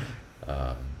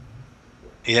 right?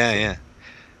 Yeah.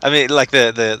 I mean, like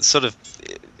the sort of,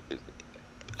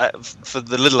 for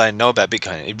the little I know about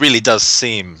Bitcoin, it really does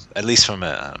seem, at least from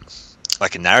a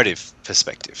like a narrative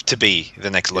perspective, to be the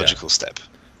next logical step.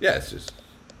 Yeah, it's just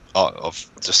of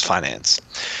just finance.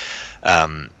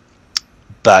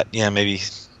 But yeah, maybe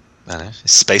I don't know.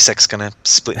 Is SpaceX gonna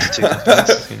split into two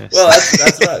companies? You know, well,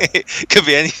 that's right. It could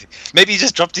be anything. Maybe he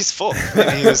just dropped his fork.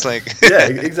 Maybe he was like, yeah,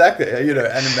 exactly.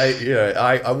 And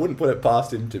I wouldn't put it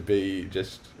past him to be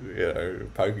just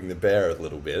poking the bear a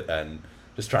little bit and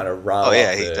just trying to rile up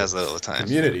he the does that all the time.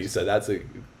 community. So that's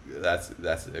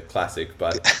a classic.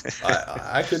 But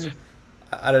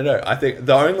I don't know. I think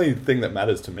the only thing that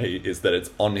matters to me is that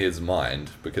it's on his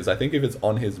mind, because I think if it's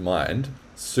on his mind,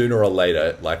 sooner or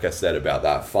later, like I said about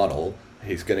that funnel,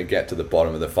 he's going to get to the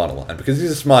bottom of the funnel. And because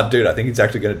he's a smart dude, I think he's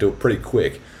actually going to do it pretty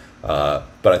quick. But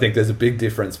I think there's a big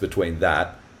difference between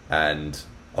that and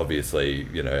obviously,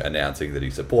 announcing that he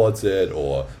supports it,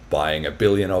 or buying 1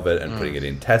 billion of it and putting it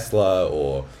in Tesla,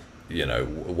 or,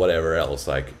 whatever else.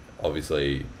 Like,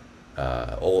 obviously,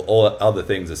 all other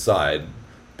things aside,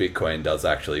 Bitcoin does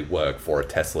actually work for a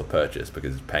Tesla purchase,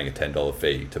 because paying a $10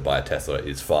 fee to buy a Tesla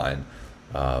is fine.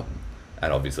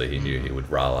 And obviously he knew he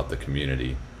would rile up the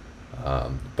community.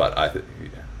 But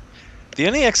the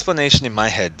only explanation in my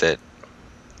head the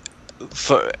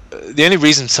only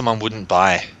reason someone wouldn't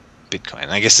buy Bitcoin,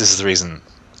 I guess this is the reason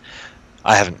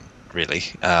I haven't really,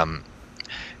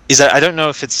 is that I don't know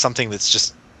if it's something that's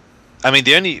just, I mean,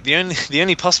 the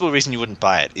only possible reason you wouldn't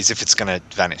buy it is if it's going to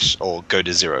vanish or go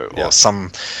to zero, or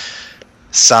some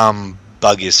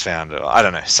bug is found, or I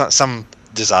don't know, some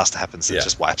disaster happens that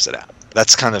just wipes it out.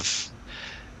 That's kind of,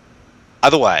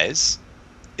 otherwise,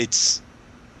 it's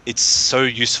so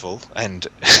useful and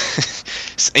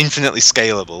it's infinitely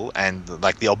scalable and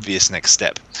like the obvious next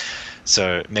step.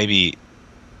 So maybe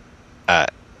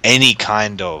any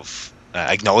kind of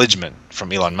acknowledgement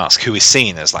from Elon Musk, who is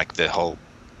seen as like the whole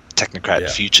technocrat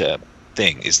future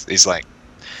thing, is like,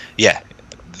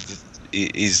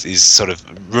 is sort of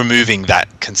removing that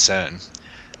concern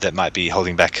that might be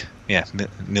holding back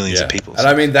millions of people. And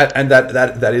I mean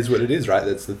that is what it is, right?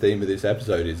 That's the theme of this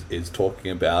episode, is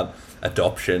talking about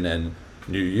adoption and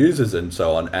new users and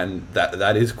so on, and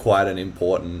that is quite an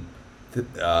important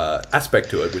aspect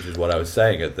to it, which is what I was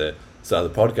saying at the start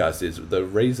of the podcast. Is the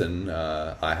reason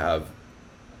I have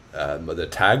the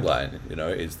tagline,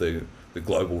 is the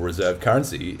global reserve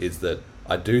currency, is that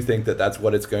I do think that that's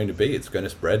what it's going to be. It's going to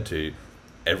spread to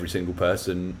every single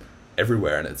person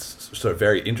everywhere, and it's sort of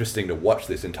very interesting to watch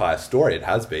this entire story. It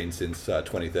has been since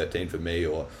 2013 for me,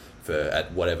 or for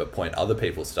at whatever point other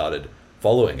people started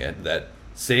following it, that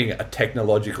seeing a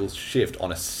technological shift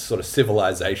on a sort of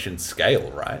civilization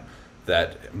scale, right?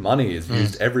 That money is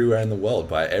used everywhere in the world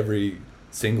by every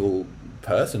single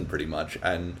person pretty much.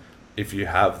 And if you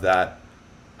have that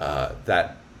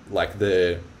like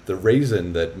the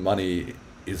reason that money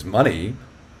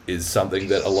is something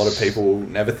that a lot of people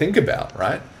never think about,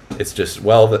 right? It's just,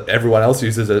 that everyone else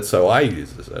uses it, so I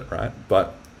uses it, right?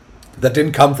 But that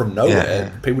didn't come from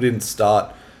nowhere. People didn't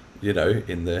start, in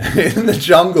the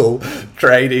jungle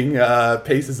trading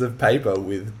pieces of paper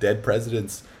with dead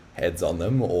presidents' heads on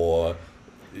them, or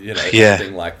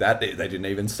something like that. They didn't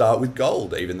even start with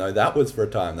gold, even though that was, for a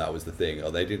time, that was the thing.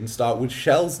 Or they didn't start with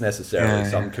shells necessarily.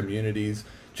 Some communities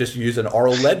just use an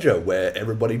oral ledger where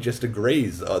everybody just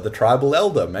agrees. The tribal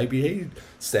elder, maybe he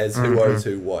says who owes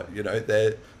who what.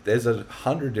 There's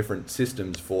 100 different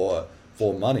systems for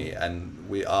money, and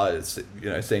we are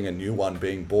seeing a new one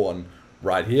being born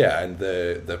right here. And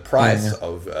the price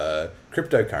of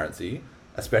cryptocurrency,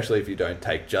 especially if you don't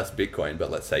take just Bitcoin,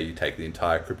 but let's say you take the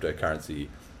entire cryptocurrency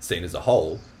scene as a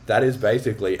whole, that is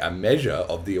basically a measure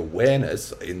of the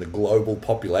awareness in the global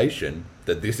population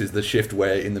that this is the shift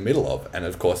we're in the middle of. And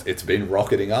of course, it's been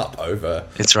rocketing up over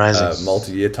a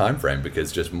multi-year time frame,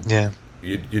 because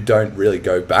you don't really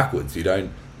go backwards.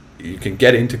 You can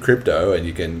get into crypto and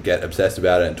you can get obsessed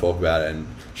about it and talk about it and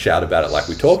shout about it like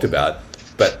we talked about.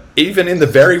 But even in the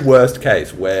very worst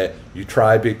case, where you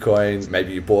try Bitcoin,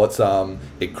 maybe you bought some,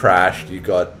 it crashed, you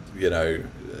got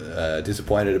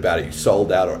disappointed about it, you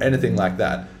sold out, or anything like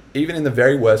that, even in the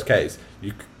very worst case,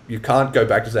 you can't go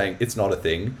back to saying it's not a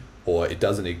thing, or it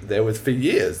doesn't. There was, for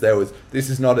years, this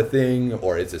is not a thing,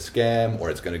 or it's a scam, or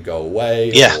it's going to go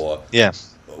away, or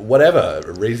whatever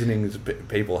reasonings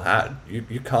people had.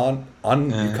 You can't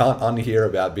unhear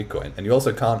about Bitcoin, and you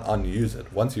also can't unuse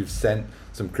it. Once you've sent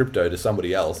some crypto to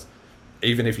somebody else,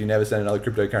 even if you never send another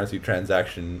cryptocurrency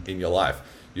transaction in your life,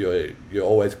 you're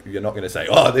not going to say,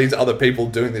 these other people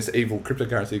doing this evil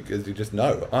cryptocurrency, because you just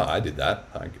know, I did that.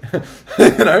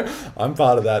 I'm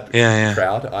part of that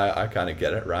crowd. I kind of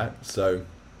get it, right? So,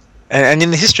 and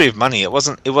in the history of money, it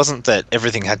wasn't that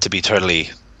everything had to be totally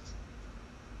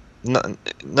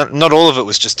not all of it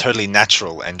was just totally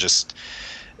natural and just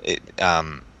it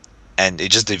and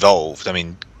it just evolved. I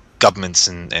mean, governments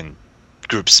and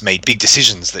groups made big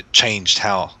decisions that changed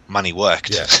how money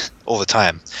worked all the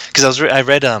time. Because I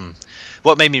read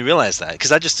what made me realize that,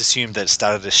 because I just assumed that it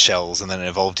started as shells and then it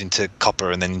evolved into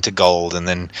copper and then into gold and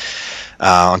then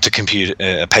onto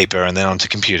paper and then onto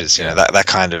computers. You know, that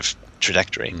kind of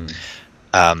trajectory.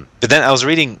 But then I was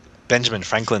reading Benjamin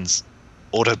Franklin's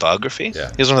autobiography.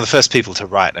 He was one of the first people to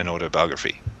write an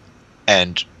autobiography,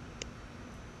 and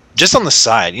just on the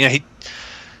side, you know,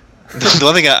 the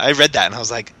one thing I read that and I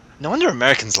was like, no wonder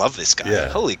Americans love this guy.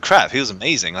 Holy crap, he was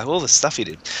amazing. Like all the stuff he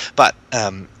did. But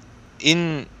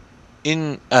he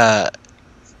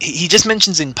just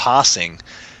mentions in passing,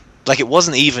 like it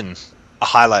wasn't even a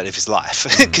highlight of his life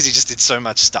because he just did so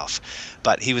much stuff.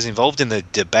 But he was involved in the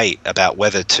debate about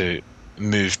whether to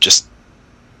move just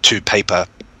to paper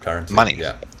currency money.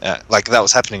 Like that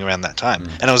was happening around that time,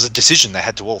 and it was a decision they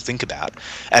had to all think about.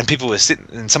 And people were sitting,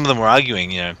 and some of them were arguing,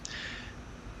 you know,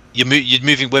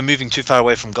 we're moving too far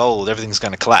away from gold, everything's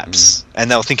going to collapse.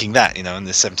 And they were thinking that, you know, in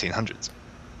the 1700s.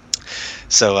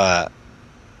 So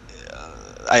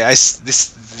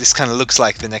this kind of looks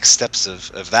like the next steps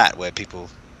of that, where people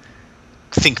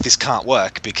think this can't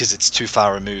work because it's too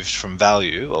far removed from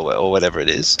value or whatever it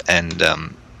is, and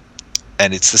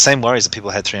it's the same worries that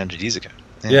people had 300 years ago.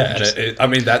 I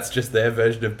mean, that's just their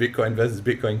version of Bitcoin versus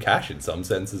Bitcoin Cash in some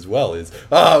sense as well. Is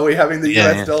are we having the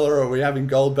US dollar, or are we having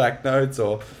gold-backed notes,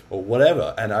 or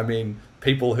whatever? And I mean,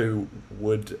 people who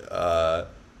would, I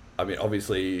mean,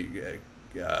 obviously,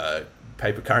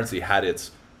 paper currency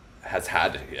has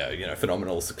had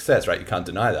phenomenal success, right? You can't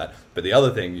deny that. But the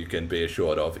other thing you can be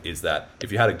assured of is that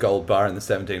if you had a gold bar in the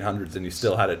 1700s and you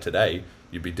still had it today,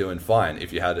 you'd be doing fine.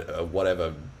 If you had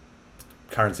whatever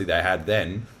currency they had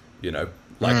then, you know.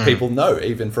 Like people know,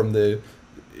 even from the,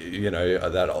 you know,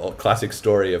 that old classic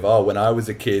story of, when I was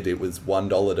a kid, it was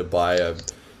 $1 to buy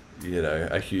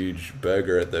a huge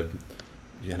burger at the,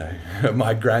 you know,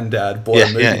 my granddad bought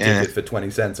a movie ticket for 20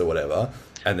 cents or whatever.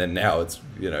 And then now it's,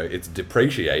 you know, it's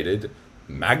depreciated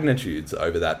magnitudes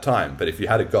over that time. But if you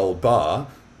had a gold bar,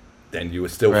 then you were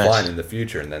still fine in the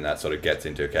future. And then that sort of gets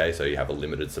into, okay, so you have a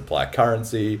limited supply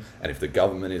currency. And if the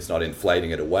government is not inflating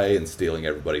it away and stealing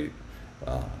everybody,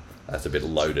 that's a bit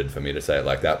loaded for me to say it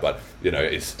like that, but you know,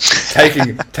 it's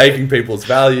taking people's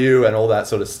value and all that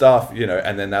sort of stuff, you know,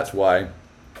 and then that's why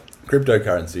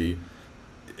cryptocurrency,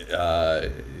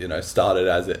 you know, started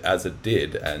as it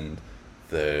did, and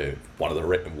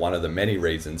one of the many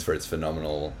reasons for its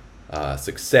phenomenal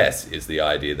success is the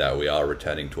idea that we are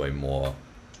returning to a more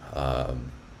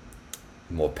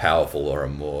powerful or a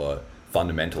more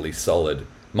fundamentally solid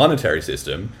monetary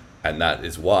system. And that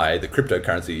is why the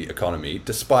cryptocurrency economy,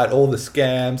 despite all the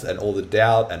scams and all the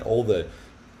doubt and all the,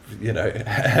 you know,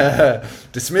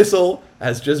 dismissal,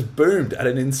 has just boomed at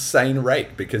an insane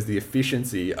rate, because the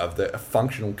efficiency of the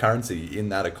functional currency in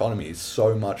that economy is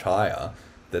so much higher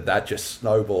that just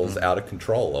snowballs out of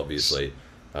control, obviously.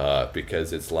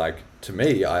 Because it's like, to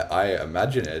me, I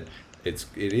imagine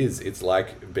it's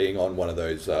like being on one of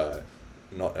those,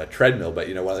 not a treadmill, but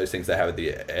you know, one of those things they have at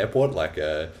the airport, like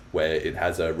where it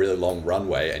has a really long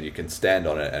runway and you can stand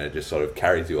on it and it just sort of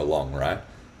carries you along, right?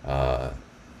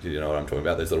 Do you know what I'm talking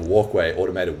about? There's little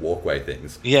automated walkway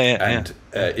things.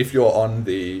 If you're on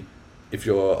the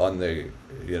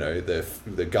you know,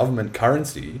 the government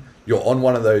currency, you're on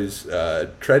one of those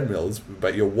treadmills,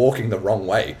 but you're walking the wrong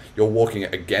way. You're walking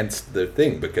against the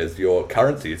thing because your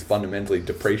currency is fundamentally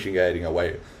depreciating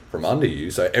away from under you,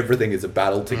 so everything is a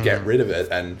battle to get rid of it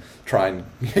and try and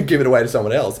give it away to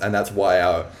someone else. And that's why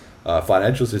our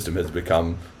financial system has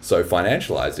become so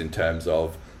financialized in terms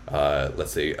of,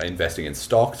 let's see, investing in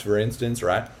stocks, for instance,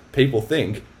 right? People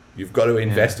think you've got to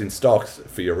invest in stocks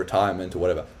for your retirement or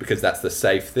whatever because that's the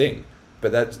safe thing,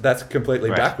 but that's completely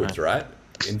backwards, right?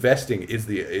 Investing is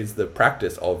the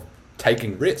practice of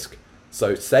taking risk.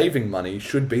 So saving money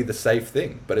should be the safe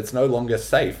thing, but it's no longer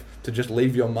safe to just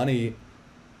leave your money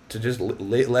to just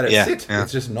let it sit.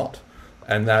 It's just not.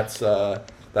 And that's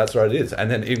what it is. And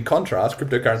then in contrast,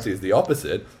 cryptocurrency is the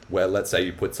opposite, where let's say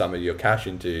you put some of your cash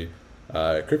into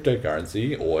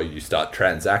cryptocurrency, or you start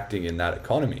transacting in that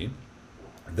economy,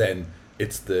 then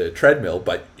it's the treadmill,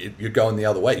 but you're going the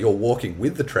other way. You're walking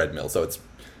with the treadmill, so it's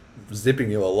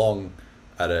zipping you along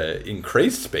at an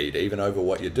increased speed even over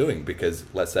what you're doing. Because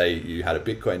let's say you had a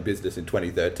Bitcoin business in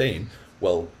 2013,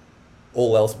 well,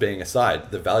 all else being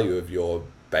aside, the value of your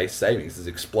base savings has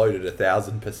exploded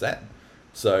 1,000%.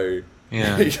 So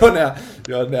you're now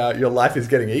your life is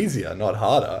getting easier, not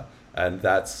harder. And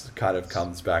that's kind of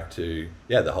comes back to,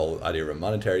 the whole idea of a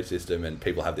monetary system. And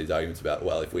people have these arguments about,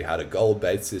 well, if we had a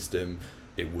gold-based system,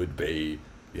 it would be,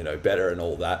 better and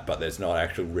all that. But there's not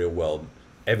actual real-world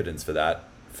evidence for that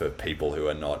for people who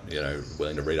are not,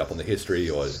 willing to read up on the history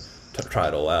or try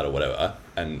it all out or whatever.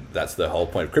 And that's the whole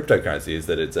point of cryptocurrency, is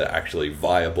that it's an actually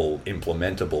viable,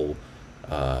 implementable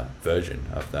version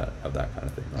of that kind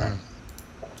of thing, right?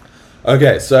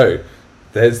 Okay, so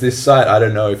there's this site, I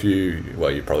don't know if you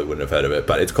probably wouldn't have heard of it,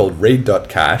 but it's called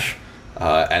read.cash,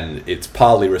 and it's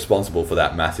partly responsible for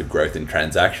that massive growth in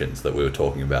transactions that we were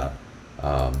talking about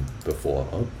before.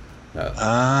 Oh, no.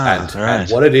 And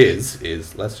what it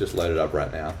is, let's just load it up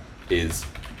right now, is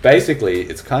basically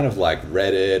it's kind of like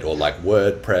Reddit or like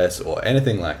WordPress or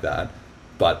anything like that,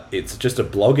 but it's just a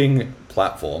blogging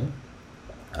platform,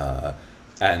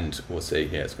 and we'll see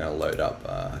here, it's going to load up.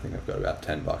 I think I've got about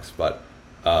 $10, but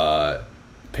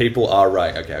people are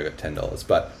writing, okay, I got $10,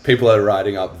 but people are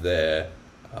writing up their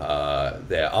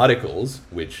articles,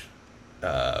 which,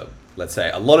 let's say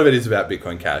a lot of it is about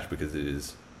Bitcoin Cash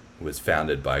because was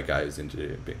founded by a guy who's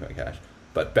into Bitcoin Cash.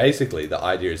 But basically the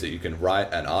idea is that you can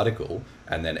write an article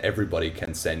and then everybody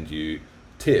can send you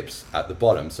tips at the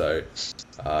bottom. So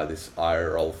this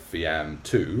IRL Fiam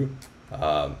 2,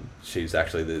 she's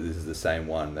actually, this is the same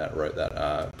one that wrote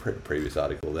that previous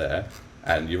article there.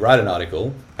 And you write an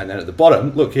article, and then at the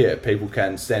bottom, look here, people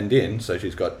can send in. So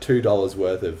she's got $2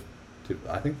 worth of,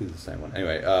 I think this is the same one.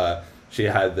 Anyway, she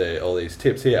had all these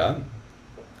tips here,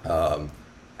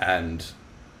 and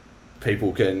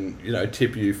people can,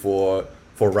 tip you for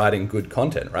writing good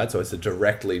content, right? So it's a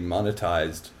directly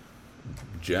monetized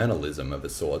journalism of a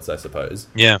sorts, I suppose.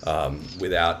 Yeah.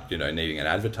 Without, needing an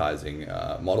advertising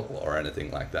model or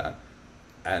anything like that.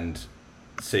 And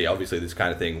see, obviously this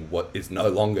kind of thing, what is no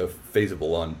longer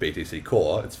feasible on BTC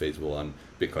Core, it's feasible on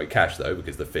Bitcoin Cash though,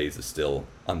 because the fees are still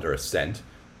under a cent.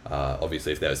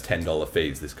 Obviously if there was $10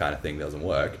 fees, this kind of thing doesn't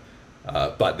work.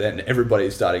 But then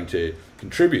everybody's starting to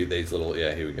contribute these little,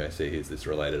 here we go, see, here's this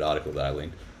related article that I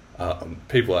linked.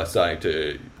 People are starting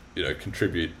to,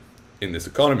 contribute in this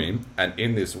economy, and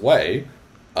in this way,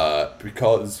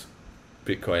 because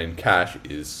Bitcoin Cash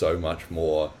is so much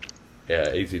more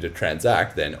easy to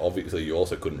transact, then obviously you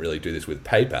also couldn't really do this with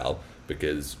PayPal,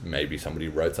 because maybe somebody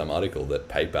wrote some article that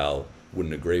PayPal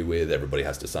wouldn't agree with. Everybody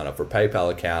has to sign up for a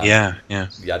PayPal account. Yeah.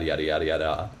 Yada, yada, yada,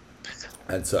 yada.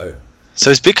 And so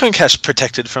is Bitcoin Cash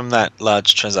protected from that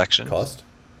large transaction? Cost?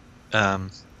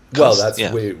 Well, that's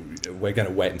we're going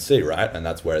to wait and see, right? And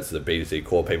that's where it's the BTC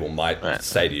Core people might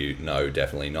say to you, no,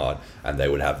 definitely not, and they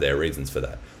would have their reasons for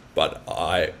that. But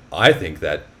I think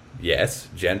that yes,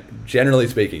 generally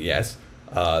speaking, yes,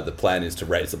 the plan is to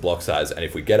raise the block size, and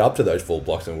if we get up to those full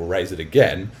blocks, then we'll raise it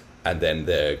again, and then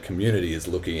the community is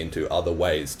looking into other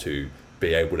ways to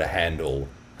be able to handle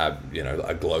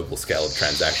a global scale of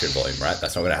transaction volume, right?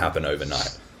 That's not going to happen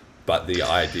overnight. But the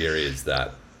idea is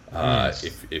that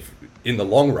if in the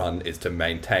long run is to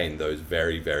maintain those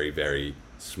very, very, very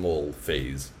small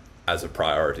fees as a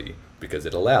priority, because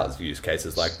it allows use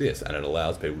cases like this, and it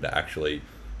allows people to actually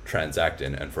transact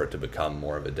in, and for it to become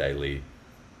more of a daily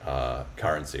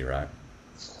currency, right?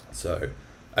 So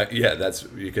that's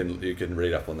you can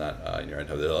read up on that in your own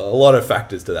time. There's a lot of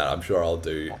factors to that. I'm sure I'll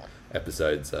do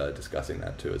episodes discussing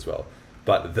that too as well.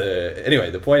 But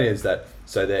the point is that,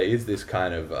 so there is this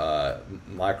kind of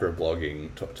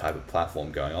microblogging type of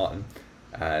platform going on,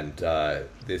 and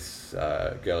this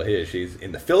girl here, she's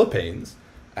in the Philippines,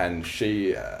 and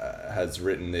she has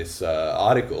written this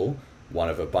article, one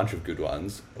of a bunch of good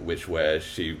ones, where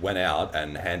she went out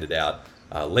and handed out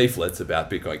leaflets about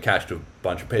Bitcoin Cash to a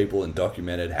bunch of people and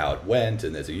documented how it went,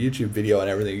 and there's a YouTube video and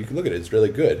everything. You can look at it, it's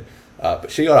really good.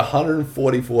 But she got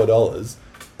 $144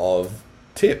 of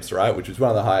tips, right, which was one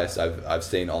of the highest I've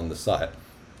seen on the site.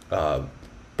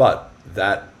 But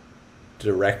that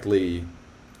directly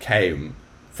came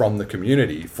from the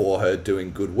community for her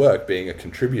doing good work, being a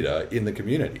contributor in the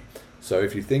community. So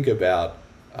if you think about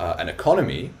an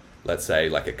economy, let's say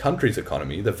like a country's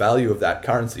economy, the value of that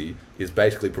currency is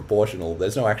basically proportional.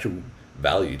 There's no actual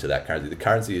value to that currency. The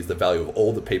currency is the value of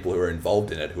all the people who are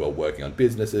involved in it, who are working on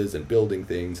businesses and building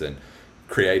things and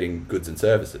creating goods and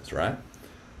services, right?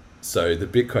 So the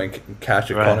Bitcoin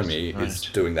Cash economy is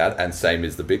doing that, and same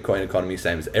as the Bitcoin economy,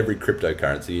 same as every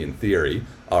cryptocurrency in theory,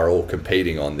 are all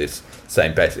competing on this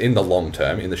same base. In the long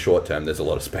term, in the short term, there's a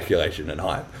lot of speculation and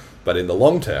hype. But in the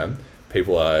long term,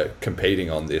 people are competing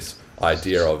on this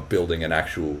idea of building an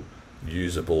actual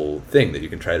usable thing that you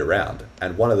can trade around.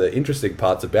 And one of the interesting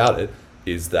parts about it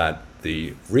is that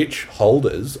the rich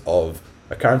holders of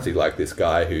a currency like this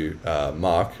guy who,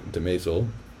 Mark Demisel,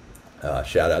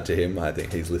 shout out to him. I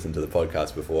think he's listened to the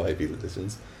podcast before, if he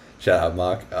listens. Shout out,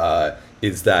 Mark.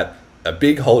 Is that a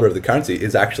big holder of the currency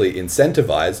is actually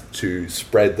incentivized to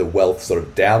spread the wealth sort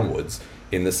of downwards,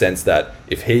 in the sense that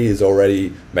if he is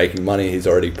already making money, he's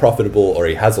already profitable, or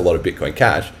he has a lot of Bitcoin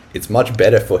Cash, it's much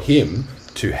better for him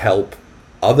to help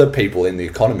other people in the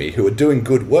economy who are doing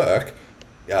good work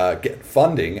get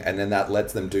funding, and then that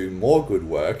lets them do more good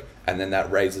work, and then that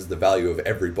raises the value of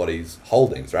everybody's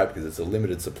holdings, right? Because it's a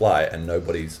limited supply and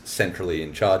nobody's centrally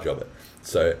in charge of it.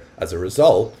 So as a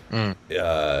result,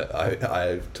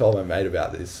 I told my mate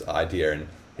about this idea, and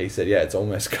he said, yeah, it's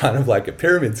almost kind of like a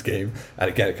pyramid scheme. And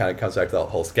again, it kind of comes back to the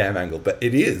whole scam angle, but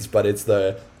it's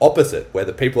the opposite, where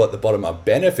the people at the bottom are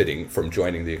benefiting from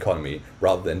joining the economy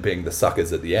rather than being the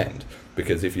suckers at the end.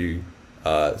 Because if you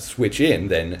switch in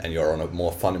then, and you're on a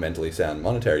more fundamentally sound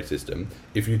monetary system,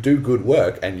 if you do good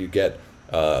work and you get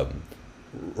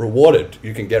rewarded,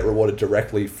 you can get rewarded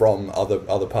directly from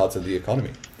other parts of the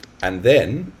economy. And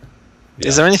then,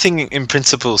 is there anything in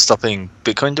principle stopping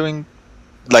Bitcoin doing,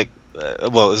 like,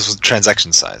 well, this was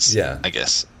transaction size, I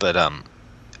guess, but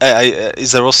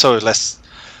is there also less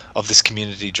of this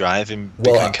community drive in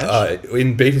Bitcoin Cash?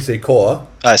 In BTC Core,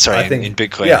 I think in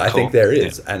Bitcoin Core, I think there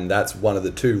is, and that's one of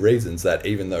the two reasons that,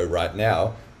 even though right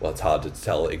now, well, it's hard to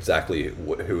tell exactly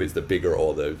who is the bigger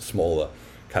or the smaller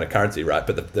kind of currency, right?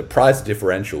 But the price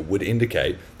differential would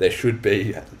indicate there should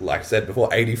be, like I said before,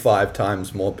 85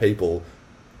 times more people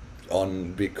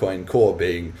on Bitcoin Core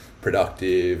being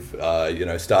productive,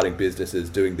 starting businesses,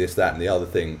 doing this, that, and the other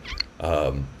thing.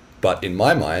 But in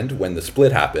my mind, when the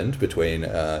split happened between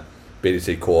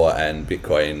BTC Core and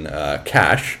Bitcoin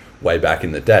Cash way back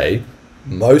in the day,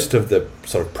 most of the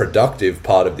sort of productive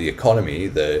part of the economy,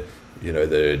 the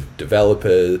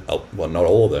developers, well, not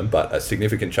all of them, but a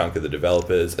significant chunk of the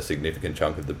developers, a significant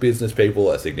chunk of the business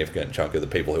people, a significant chunk of the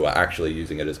people who are actually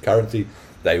using it as currency,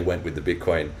 they went with the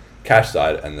Bitcoin Cash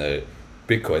side, and the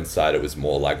Bitcoin side, it was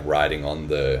more like riding on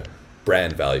the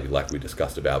brand value, like we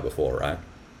discussed about before, right?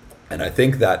 And I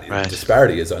think that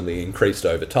disparity has only increased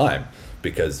over time,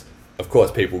 because, of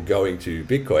course, people going to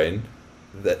Bitcoin,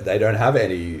 that they don't have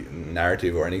any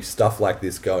narrative or any stuff like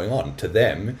this going on. To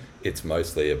them, it's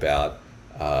mostly about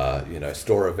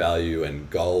store of value and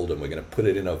gold, and we're going to put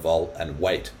it in a vault and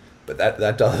wait. But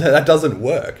that doesn't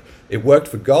work. It worked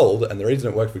for gold, and the reason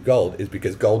it worked for gold is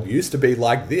because gold used to be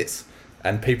like this,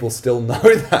 and people still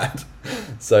know that.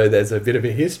 So there's a bit of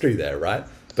a history there, right?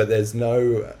 But there's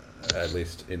no, at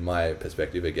least in my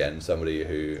perspective, again, somebody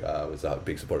who was a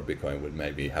big supporter of Bitcoin would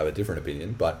maybe have a different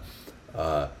opinion, but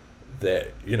to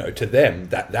them,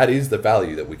 that is the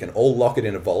value, that we can all lock it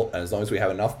in a vault, and as long as we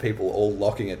have enough people all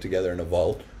locking it together in a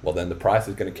vault, well, then the price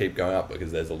is going to keep going up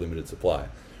because there's a limited supply.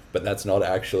 But that's not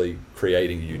actually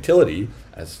creating utility,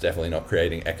 and it's definitely not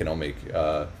creating economic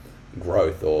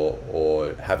growth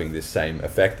or having this same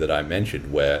effect that I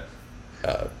mentioned, where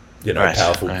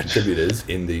powerful contributors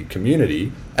in the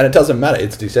community, and it doesn't matter,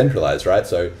 it's decentralized, right?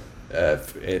 So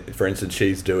for instance,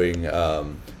 she's doing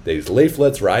these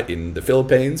leaflets right in the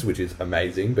Philippines, which is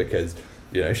amazing, because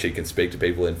she can speak to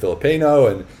people in Filipino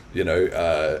and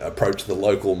approach the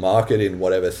local market in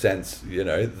whatever sense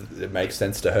it makes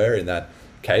sense to her in that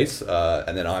case.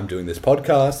 And then I'm doing this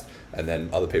podcast, and then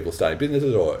other people starting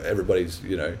businesses, or everybody's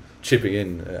chipping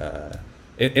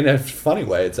in a funny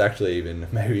way. It's actually even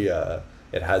maybe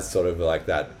it has sort of like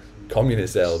that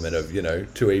communist element of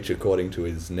to each according to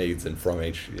his needs, and from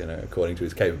each according to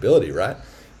his capability, right?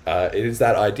 It is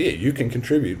that idea. You can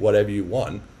contribute whatever you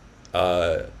want,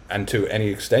 and to any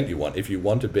extent you want. If you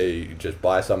want to just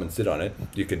buy some and sit on it,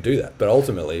 you can do that. But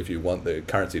ultimately, if you want the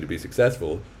currency to be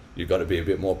successful, you've got to be a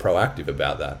bit more proactive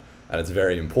about that. And it's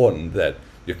very important that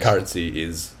your currency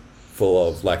is full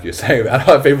of, like you're saying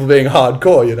about people being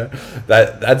hardcore,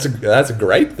 that's a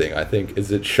great thing, I think, is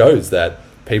it shows that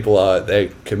people they're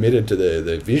committed to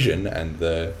the vision and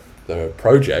the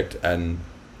project, and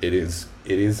it's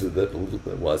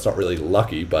not really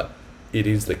lucky, but it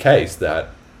is the case that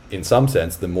in some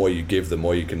sense, the more you give, the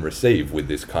more you can receive with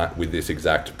this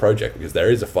exact project, because there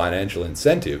is a financial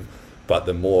incentive, but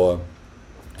the more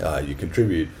you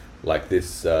contribute, like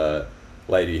this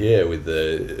lady here with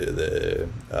the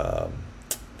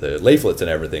leaflets and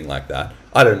everything like that.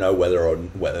 I don't know whether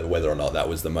or not that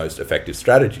was the most effective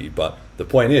strategy, but the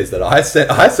point is that I sent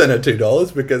her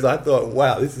 $2 because I thought,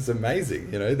 wow, this is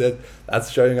amazing. That's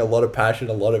showing a lot of passion,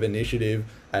 a lot of initiative,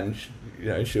 and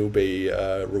she'll be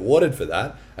rewarded for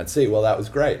that. And see, well, that was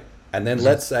great. And then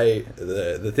let's say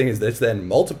the thing is, this then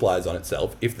multiplies on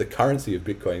itself if the currency of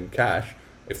Bitcoin Cash,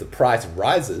 if the price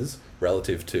rises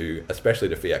relative to, especially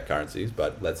to fiat currencies,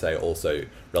 but let's say also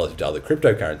relative to other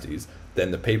cryptocurrencies,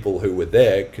 then the people who were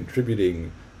there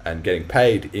contributing and getting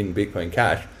paid in Bitcoin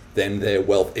Cash, then their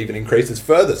wealth even increases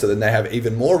further. So then they have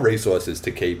even more resources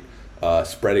to keep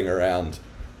spreading around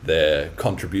their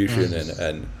contribution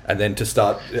and then to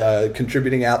start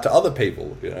contributing out to other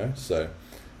people, you know. So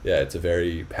yeah, it's a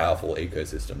very powerful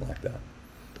ecosystem like that.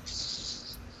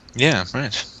 Yeah,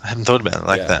 right. I haven't thought about it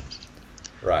like that.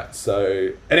 Right.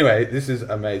 So anyway, this is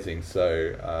amazing.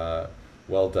 So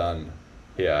well done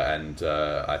here, and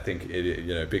I think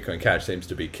Bitcoin Cash seems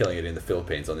to be killing it in the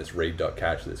Philippines on this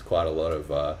read.cash. There's quite a lot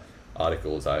of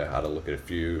articles. I had to look at a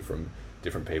few from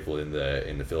different people in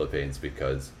the Philippines,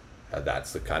 because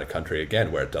that's the kind of country,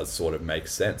 again, where it does sort of make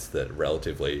sense that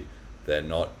relatively they're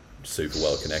not super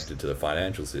well connected to the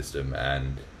financial system,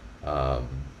 and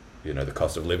the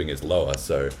cost of living is lower,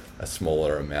 so a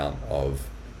smaller amount of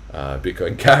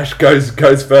Bitcoin Cash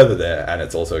goes further there. And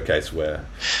it's also a case where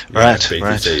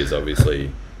BTC is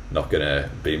obviously not going to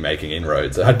be making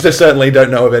inroads. I just certainly don't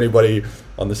know of anybody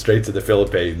on the streets of the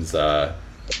Philippines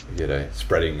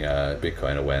spreading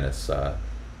Bitcoin awareness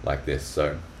like this.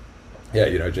 So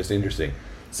yeah, just interesting.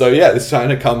 So yeah, this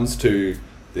kind of comes to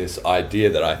this idea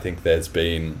that I think there's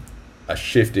been a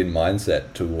shift in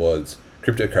mindset towards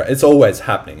cryptocurrency. It's always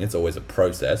happening. It's always a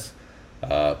process.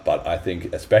 But I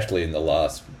think especially in the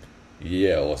last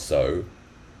year or so,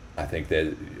 I think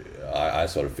I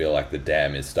sort of feel like the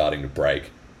dam is starting to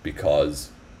break,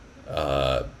 because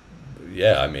in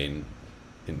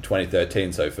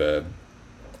 2013, so for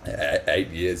 8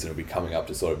 years, and it'll be coming up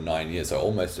to sort of 9 years, so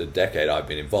almost a decade I've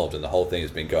been involved, and the whole thing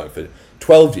has been going for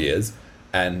 12 years,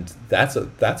 and that's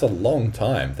a long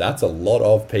time. That's a lot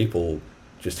of people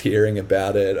just hearing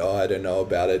about it. Oh, I don't know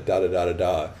about it, da da da da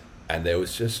da. And there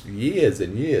was just years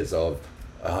and years of,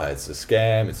 it's a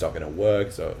scam, it's not going to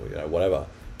work, so whatever.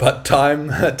 But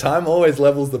time always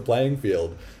levels the playing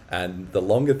field, and the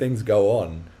longer things go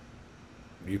on,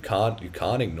 you can't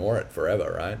ignore it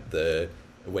forever, right?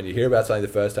 When you hear about something the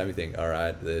first time, you think, all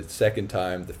right, the second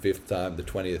time, the fifth time, the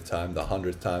 20th time, the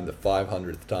 100th time, the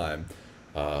 500th time.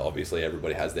 Obviously,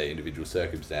 everybody has their individual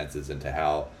circumstances into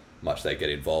how much they get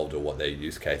involved or what their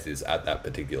use case is at that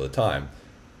particular time.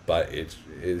 But it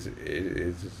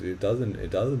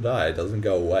doesn't die. It doesn't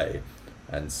go away.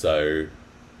 And so,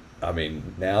 I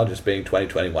mean, now just being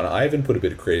 2021, I even put a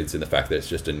bit of credence in the fact that it's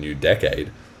just a new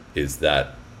decade, is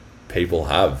that people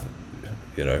have,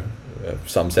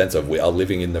 some sense of we are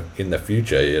living in the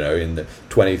future. In the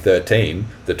 2013,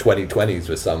 the 2020s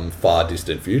was some far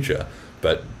distant future,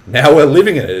 but now we're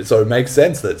living in it. It sort of makes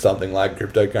sense that something like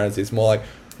cryptocurrency is more like,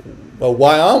 well,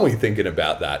 why aren't we thinking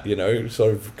about that?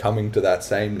 Sort of coming to that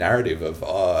same narrative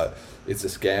of, it's a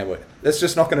scam. That's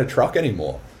just not going to truck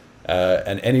anymore.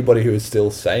 And anybody who is still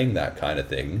saying that kind of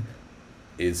thing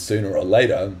is sooner or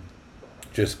later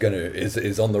just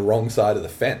is on the wrong side of the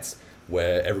fence,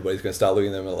 where everybody's going to start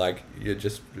looking at them like, you're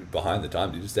just behind the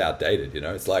times, you're just outdated.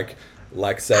 It's like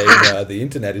saying the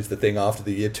internet is the thing after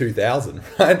the year 2000,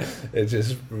 right? It's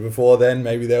just before then,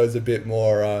 maybe there was a bit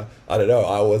more, I don't know,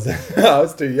 I was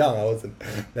too young, I wasn't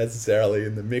necessarily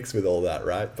in the mix with all that,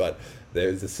 right? But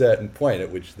there was a certain point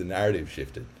at which the narrative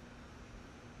shifted.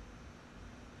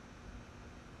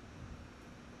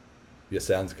 Your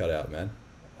sound's cut out, man.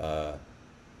 I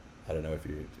don't know if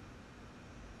you...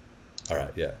 All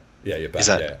right, yeah. Yeah, you're back. Is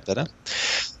that better?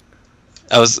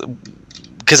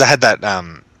 Because I had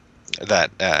that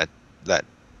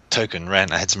token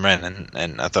REN. I had some REN,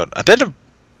 and I thought I better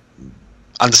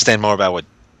understand more about what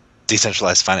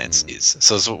decentralized finance is.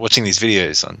 So I was watching these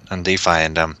videos on DeFi,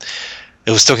 and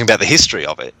it was talking about the history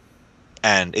of it,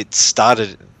 and it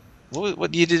started.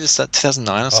 What year did it start?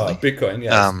 2009 or something? Bitcoin,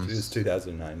 yeah, it was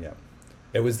 2009. Yeah,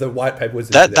 it was the white paper. Was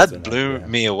that blew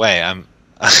me away. I'm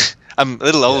a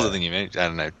little older than you, maybe, I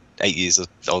don't know, 8 years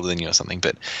older than you or something,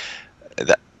 but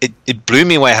it blew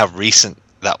me away how recent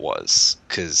that was,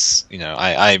 because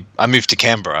I moved to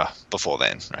Canberra before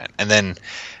then, right? And then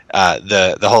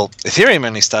the whole Ethereum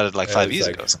only started like 5 years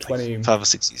ago, 5 or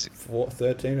 6 years ago.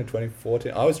 13 or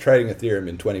 2014. I was trading Ethereum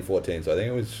in 2014, so I think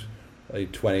it was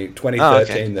like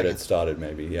 2013 that it started,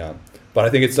 maybe, yeah. But I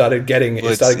think it started getting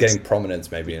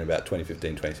prominence maybe in about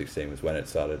 2015, 2016 was when it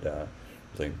started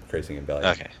increasing in value.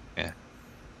 Okay, yeah.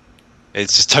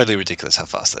 It's just totally ridiculous how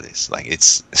fast that is. Like,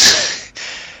 it's...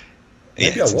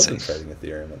 Maybe I wasn't trading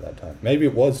Ethereum at that time. Maybe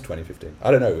it was 2015.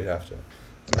 I don't know. We'd have to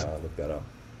look that up.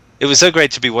 It was so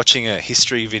great to be watching a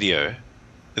history video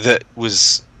that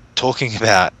was talking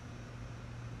about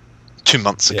 2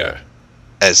 months ago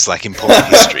as like important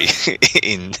history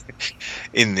in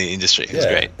the industry. It was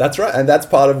great. That's right, and that's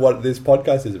part of what this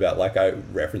podcast is about. Like I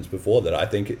referenced before, that I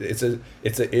think it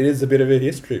is a bit of a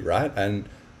history, right? And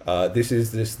this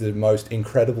is the most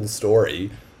incredible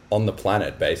story on the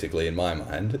planet, basically, in my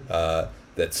mind,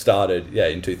 that started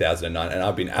in 2009, and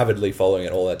I've been avidly following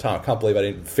it all that time. I can't believe I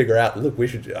didn't figure out, look,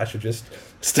 I should just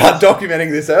start documenting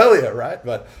this earlier, right?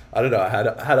 But I don't know, I had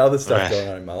other stuff going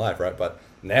on in my life, right? But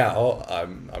now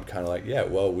I'm kind of like,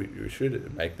 we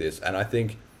should make this. And I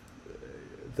think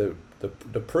the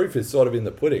proof is sort of in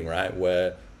the pudding, right?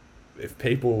 Where if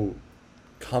people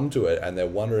come to it and they're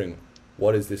wondering,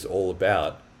 what is this all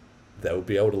about? They'll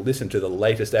be able to listen to the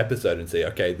latest episode and see,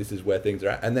 okay, this is where things are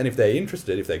at. And then if they're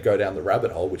interested, if they go down the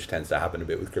rabbit hole, which tends to happen a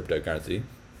bit with cryptocurrency,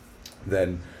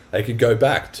 then they could go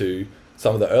back to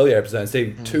some of the earlier episodes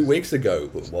and see 2 weeks ago,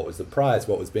 what was the price,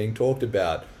 what was being talked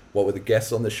about, what were the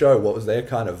guests on the show, what was their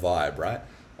kind of vibe, right?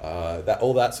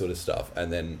 All that sort of stuff.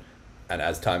 And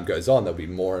as time goes on, there'll be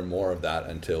more and more of that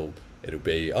until it'll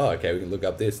be, we can look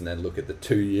up this and then look at the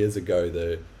 2 years ago,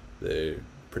 the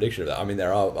prediction of that. I mean,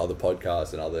 there are other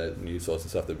podcasts and other news sources and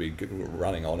stuff that will be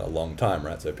running on a long time,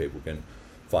 right? So people can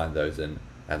find those and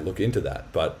look into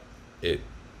that. But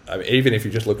even if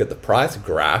you just look at the price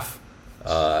graph,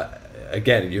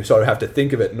 again, you sort of have to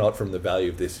think of it not from the value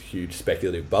of this huge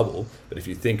speculative bubble, but if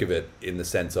you think of it in the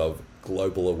sense of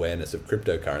global awareness of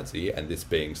cryptocurrency and this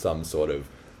being some sort of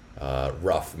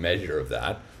rough measure of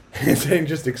that, it's been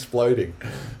just exploding,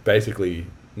 basically.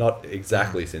 Not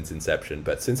exactly since inception,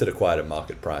 but since it acquired a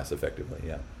market price, effectively,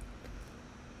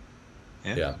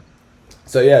 yeah.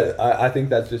 So I think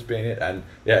that's just been it, and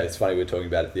it's funny we're talking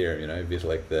about Ethereum.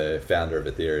 Vitalik, the founder of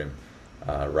Ethereum,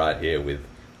 right here with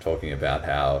talking about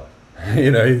how he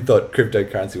thought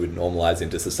cryptocurrency would normalize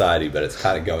into society, but it's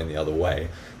kind of going the other way.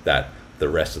 That the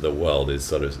rest of the world is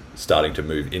sort of starting to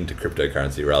move into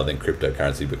cryptocurrency rather than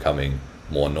cryptocurrency becoming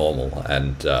more normal,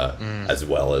 and as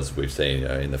well as we've seen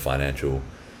in the financial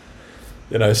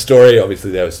story. Obviously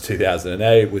there was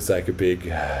 2008 was like a big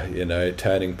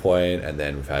turning point, and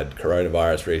then we've had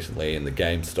coronavirus recently and the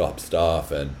GameStop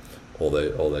stuff and all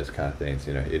those kind of things.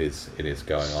 It is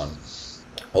going on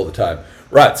all the time,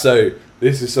 right? So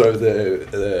this is sort of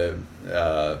the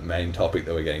main topic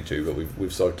that we're getting to, but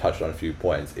we've sort of touched on a few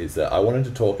points. Is that I wanted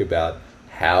to talk about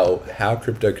how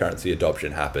cryptocurrency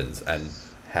adoption happens and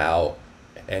how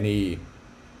any,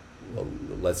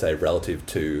 let's say, relative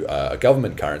to a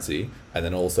government currency, and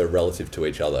then also relative to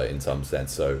each other in some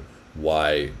sense. So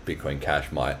why Bitcoin Cash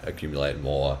might accumulate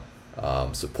more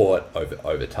support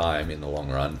over time in the long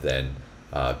run than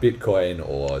Bitcoin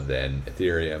or than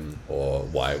Ethereum, or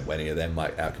why any of them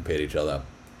might outcompete each other.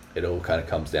 It all kind of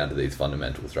comes down to these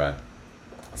fundamentals, right?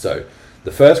 So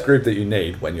the first group that you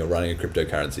need when you're running a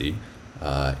cryptocurrency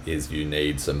is you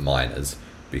need some miners.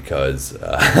 Because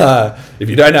if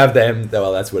you don't have them,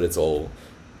 well, that's what it's all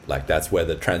like. That's where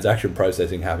the transaction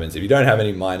processing happens. If you don't have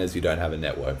any miners, you don't have a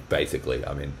network, basically.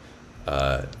 I mean,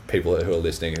 people who are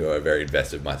listening who are very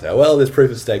invested might say, well, there's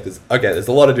proof of stake. There's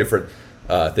a lot of different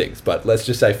things. But let's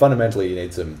just say fundamentally you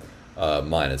need some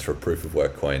miners for a proof of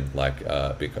work coin like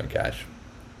Bitcoin Cash.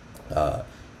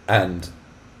 And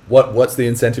what's the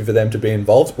incentive for them to be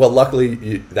involved? Well,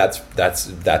 luckily that's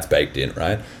baked in,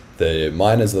 right? The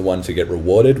miners are the ones who get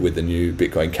rewarded with the new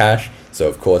Bitcoin Cash. So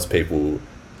of course people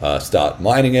start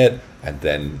mining it, and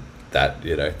then that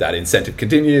incentive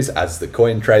continues as the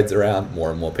coin trades around. More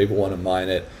and more people want to mine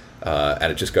it,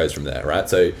 and it just goes from there, right?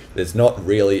 So there's not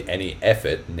really any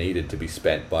effort needed to be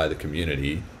spent by the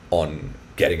community on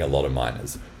getting a lot of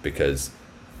miners, because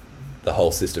the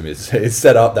whole system is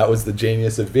set up. That was the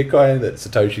genius of Bitcoin that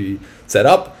Satoshi set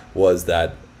up, was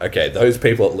that, okay, those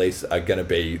people at least are going to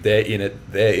be, they're in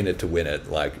it to win it,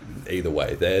 like either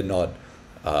way. They're not,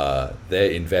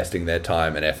 they're investing their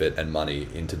time and effort and money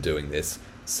into doing this,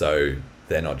 so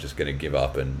they're not just going to give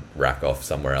up and rack off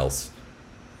somewhere else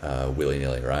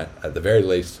willy-nilly, right? At the very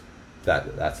least,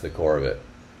 that's the core of it.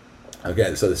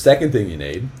 Okay, so the second thing you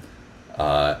need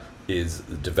is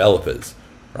developers,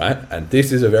 right? And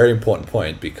this is a very important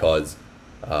point, because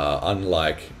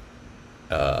unlike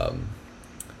a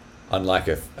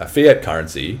fiat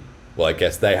currency, well, I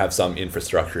guess they have some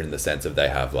infrastructure in the sense of they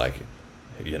have, like,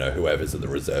 whoever's at the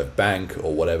Reserve Bank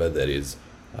or whatever that is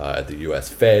at the US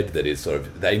Fed, that is sort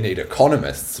of, they need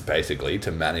economists basically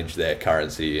to manage their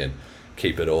currency and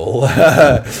keep it all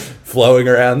flowing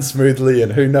around smoothly,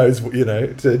 and who knows,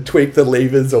 to tweak the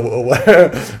levers or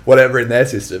whatever in their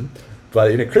system.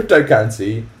 But in a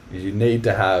cryptocurrency, you need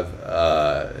to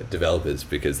have developers,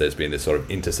 because there's been this sort of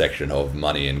intersection of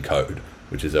money and code,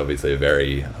 which is obviously a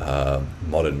very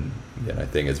modern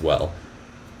thing as well.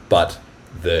 But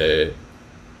the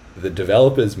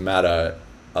developers matter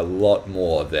a lot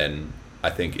more than I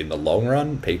think in the long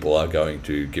run people are going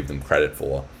to give them credit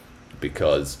for,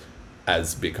 because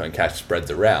as Bitcoin Cash spreads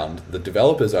around, the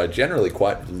developers are generally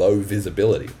quite low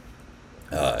visibility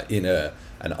in an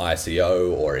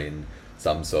ICO or in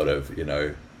some sort of,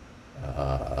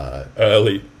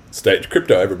 early stage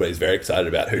crypto. Everybody's very excited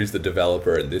about who's the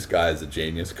developer, and this guy is a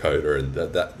genius coder, and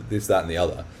this, that, and the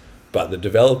other. But the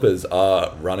developers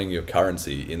are running your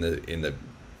currency in the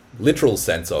literal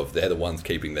sense of they're the ones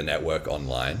keeping the network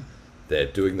online. They're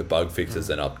doing the bug fixes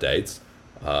and updates,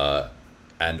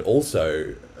 and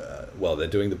also, they're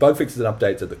doing the bug fixes and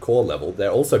updates at the core level.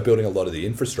 They're also building a lot of the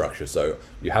infrastructure. So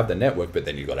you have the network, but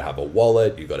then you've got to have a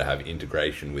wallet. You've got to have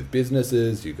integration with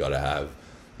businesses. You've got to have,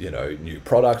 new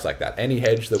products like that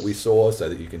AnyHedge that we saw, so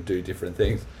that you can do different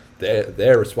things.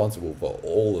 They're responsible for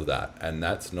all of that, and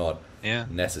that's not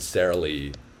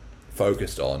necessarily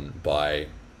focused on by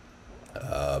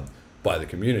the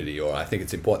community. Or I think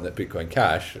it's important that Bitcoin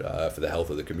Cash, for the health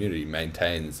of the community,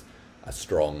 maintains a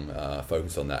strong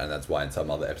focus on that, and that's why in some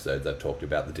other episodes I've talked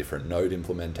about the different node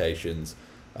implementations,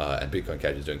 and Bitcoin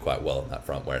Cash is doing quite well on that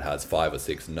front, where it has 5 or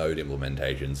 6 node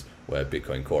implementations, where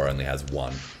Bitcoin Core only has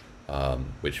 1,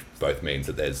 which both means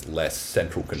that there's less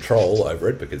central control over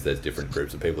it because there's different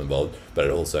groups of people involved, but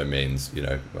it also means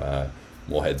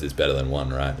more heads is better than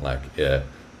one, right? Like,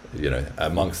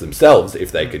 amongst themselves,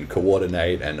 if they can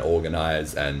coordinate and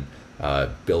organize and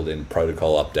build in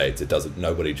protocol updates,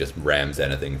 nobody just rams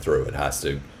anything through. It has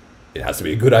to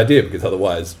be a good idea, because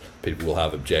otherwise people will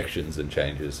have objections and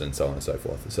changes and so on and so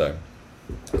forth. So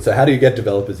how do you get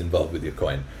developers involved with your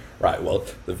coin? Right, well,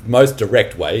 the most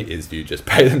direct way is you just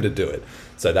pay them to do it.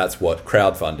 So that's what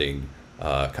crowdfunding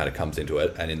kind of comes into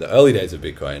it. And in the early days of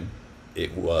Bitcoin,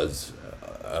 it was,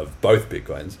 of both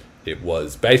Bitcoins, it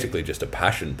was basically just a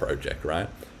passion project, right?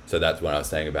 So that's what I was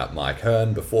saying about Mike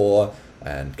Hearn before,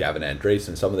 and Gavin Andreessen,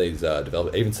 and some of these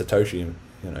developers, even Satoshi,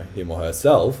 him or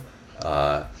herself,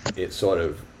 it sort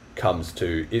of comes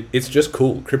to, it's just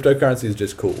cool. Cryptocurrency is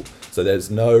just cool. So there's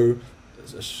no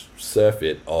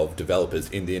surfeit of developers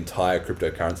in the entire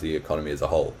cryptocurrency economy as a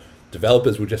whole.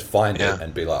 Developers will just find it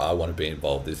and be like, I want to be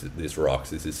involved. This rocks.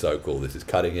 This is so cool. This is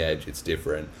cutting edge. It's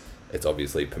different. It's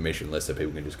obviously permissionless, so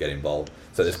people can just get involved.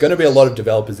 So there's going to be a lot of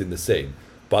developers in the scene.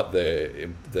 But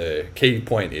the key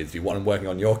point is you want them working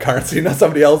on your currency, not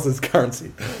somebody else's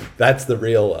currency. That's the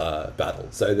real battle.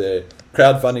 So the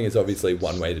crowdfunding is obviously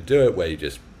one way to do it, where you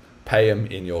just pay them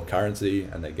in your currency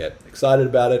and they get excited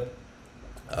about it.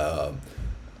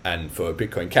 And for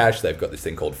Bitcoin Cash, they've got this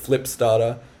thing called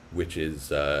Flipstarter, which is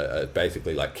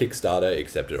basically like Kickstarter,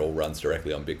 except it all runs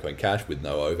directly on Bitcoin Cash with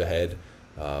no overhead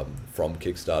from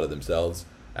Kickstarter themselves.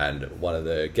 And one of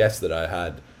the guests that I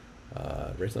had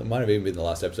recently, might have even been the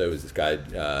last episode, was this guy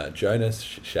Jonas.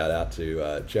 Shout out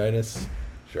to Jonas.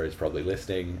 Sure, he's probably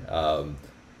listening.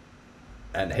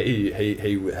 And he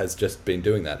has just been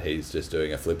doing that. He's just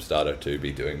doing a Flipstarter to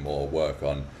be doing more work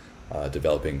on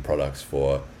developing products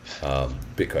for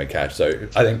Bitcoin Cash. So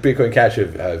I think Bitcoin Cash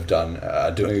have done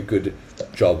doing a good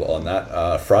job on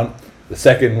that front. The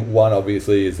second one,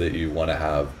 obviously, is that you want to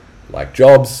have like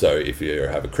jobs. So if you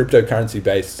have a cryptocurrency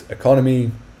based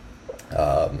economy,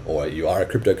 or you are a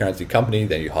cryptocurrency company,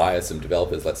 then you hire some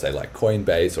developers, let's say like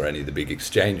Coinbase or any of the big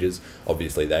exchanges.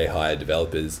 Obviously they hire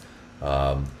developers,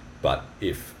 but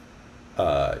if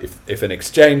an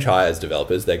exchange hires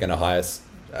developers, they're going to hire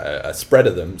a spread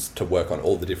of them to work on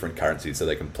all the different currencies, so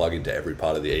they can plug into every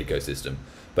part of the ecosystem.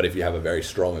 But if you have a very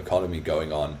strong economy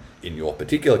going on in your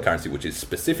particular currency, which is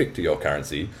specific to your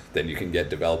currency, then you can get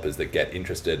developers that get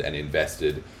interested and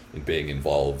invested in being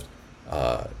involved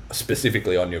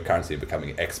specifically on your currency and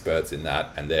becoming experts in that,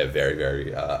 and they're very,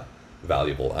 very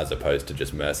valuable, as opposed to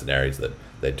just mercenaries that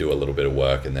they do a little bit of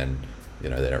work and then they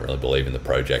don't really believe in the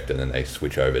project, and then they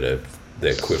switch over to the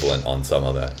equivalent on some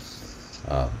other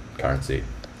currency.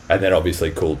 And then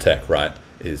obviously cool tech, right,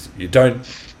 is you don't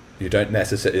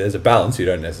necessarily, there's a balance. You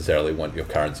don't necessarily want your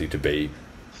currency to be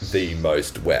the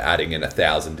most, we're adding in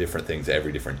 1,000 different things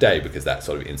every different day, because that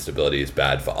sort of instability is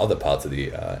bad for other parts of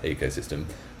the ecosystem.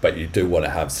 But you do want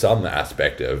to have some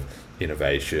aspect of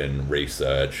innovation,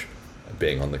 research,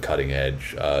 being on the cutting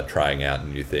edge, trying out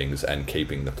new things, and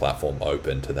keeping the platform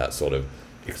open to that sort of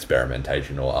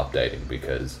experimentation or updating,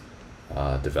 because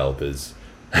developers,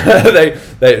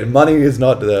 they money is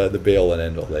not the be all and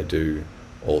end all. They do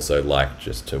also like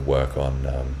just to work on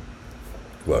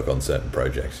certain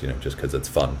projects, just because it's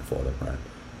fun for them, right?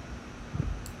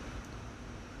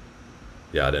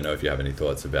 Yeah, I don't know if you have any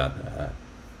thoughts about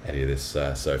any of this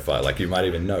so far. Like, you might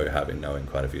even knowing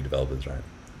quite a few developers, right?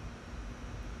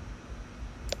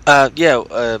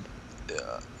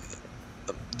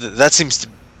 That seems to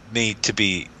me to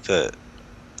be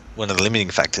one of the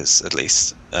limiting factors, at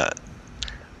least,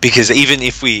 because even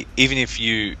if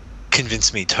you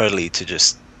convince me totally to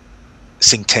just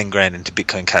sink 10 grand into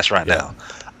Bitcoin Cash right now,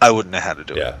 I wouldn't know how to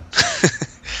do it.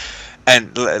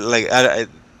 And like I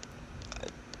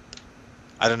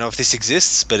don't know if this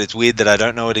exists, but it's weird that I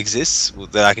don't know it exists,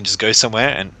 that I can just go somewhere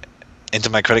and enter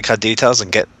my credit card details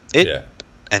and get it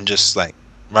and just like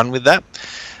run with that.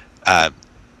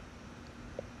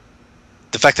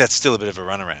 The fact that it's still a bit of a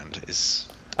runaround is...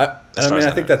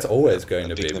 I think that's always going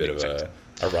to be a bit of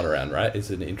a runaround, right? It's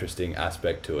an interesting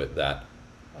aspect to it that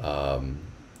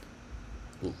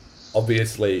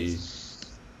obviously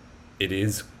it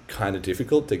is kind of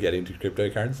difficult to get into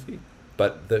cryptocurrency,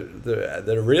 but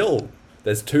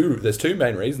there's two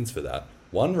main reasons for that.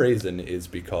 One reason is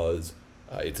because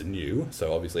it's new,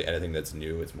 so obviously anything that's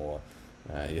new is more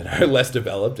less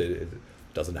developed. It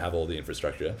doesn't have all the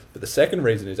infrastructure. But the second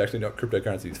reason is actually not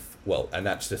cryptocurrencies, and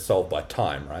that's just solved by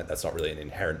time, right? That's not really an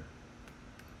inherent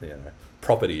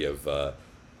property of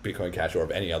Bitcoin Cash or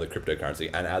of any other cryptocurrency.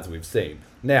 And as we've seen,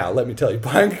 now, let me tell you,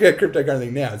 buying a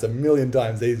cryptocurrency now is 1,000,000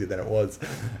 times easier than it was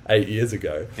 8 years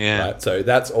ago. Right? So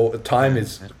that's all. Time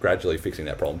is gradually fixing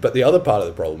that problem. But the other part of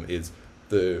the problem is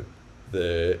the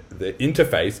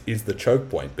interface is the choke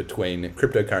point between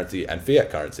cryptocurrency and fiat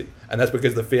currency, and that's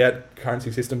because the fiat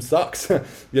currency system sucks.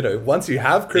 Once you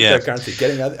have cryptocurrency,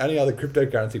 getting any other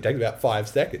cryptocurrency takes about 5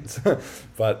 seconds.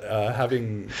 But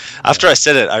after I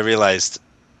said it, I realized,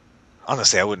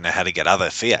 honestly, I wouldn't know how to get other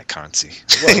fiat currency.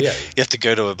 Well, you have to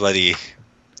go to a bloody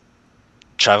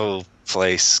travel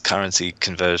place currency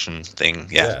conversion thing.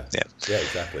 Yeah,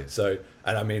 exactly. So,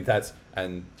 that's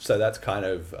kind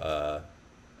of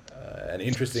an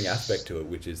interesting aspect to it,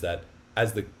 which is that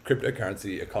as the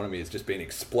cryptocurrency economy has just been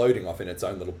exploding off in its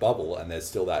own little bubble, and there's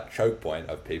still that choke point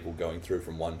of people going through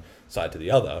from one side to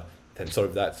the other, then sort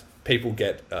of that people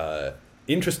get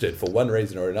interested for one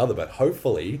reason or another, but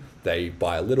hopefully they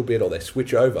buy a little bit or they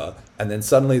switch over, and then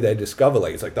suddenly they discover,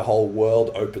 it's like the whole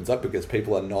world opens up because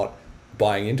people are not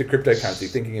buying into cryptocurrency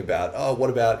thinking about, what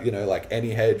about, like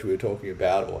any hedge we were talking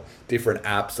about, or different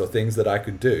apps or things that I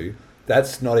could do.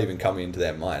 That's not even coming into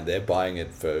their mind. They're buying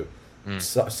it for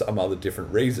some other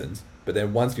different reasons. But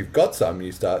then once you've got some,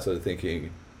 you start sort of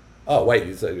thinking, oh,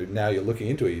 wait, so now you're looking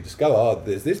into it. You discover,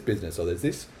 there's this business, or there's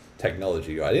this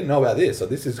technology, or I didn't know about this, or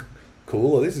this is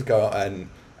cool, or this is going,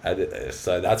 and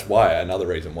so that's another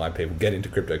reason why people get into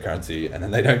cryptocurrency and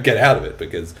then they don't get out of it,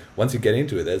 because once you get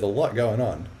into it, there's a lot going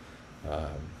on. A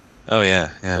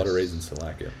lot of reasons to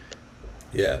like it.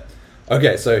 Yeah.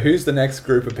 Okay, so who's the next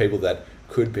group of people that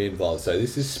could be involved? So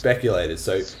this is speculators.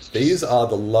 So these are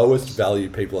the lowest value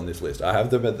people on this list. I have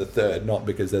them at the third, not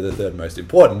because they're the third most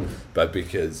important, but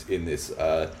because in this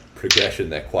progression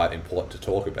they're quite important to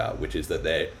talk about, which is that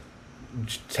they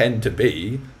tend to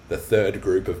be the third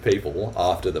group of people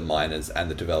after the miners and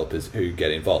the developers who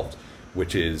get involved,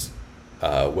 which is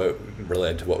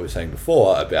related to what we were saying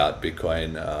before about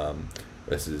Bitcoin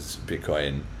versus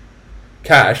Bitcoin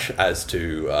Cash, as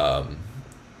to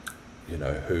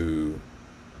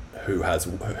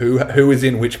who is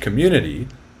in which community,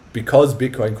 because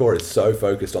Bitcoin Core is so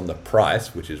focused on the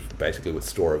price, which is basically what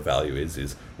store of value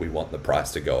is we want the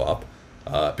price to go up.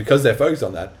 Because they're focused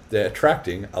on that, they're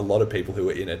attracting a lot of people who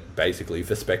are in it basically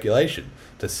for speculation,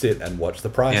 to sit and watch the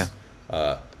price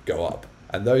go up.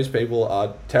 And those people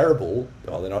are terrible.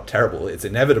 Well, they're not terrible. It's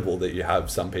inevitable that you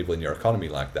have some people in your economy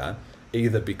like that,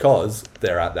 either because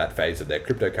they're at that phase of their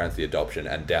cryptocurrency adoption,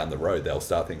 and down the road they'll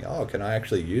start thinking, oh, can I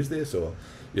actually use this? Or,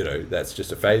 that's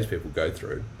just a phase people go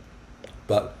through.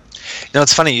 But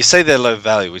it's funny, you say they're low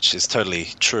value, which is totally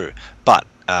true. But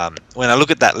when I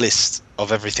look at that list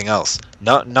of everything else,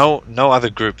 no other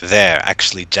group there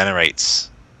actually generates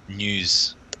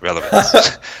news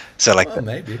relevance. So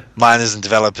maybe miners and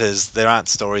developers, there aren't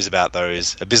stories about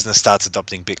those. A business starts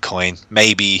adopting Bitcoin,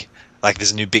 maybe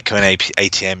there's a new Bitcoin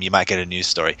ATM, you might get a news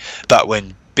story. But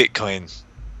when Bitcoin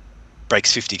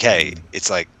breaks 50K, it's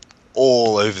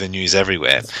all over the news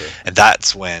everywhere. And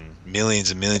that's when millions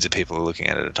and millions of people are looking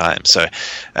at it at a time. So,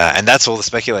 and that's all the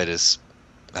speculators.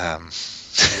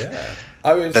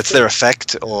 That's their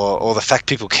effect, or the fact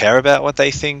people care about what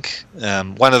they think.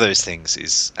 One of those things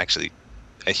is actually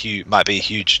might be a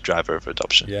huge driver of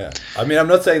adoption. Yeah, I'm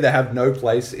not saying they have no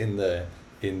place in the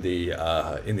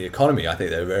economy. I think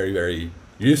they're very, very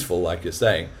useful, like you're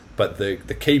saying. But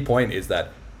the key point is that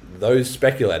those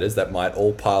speculators that might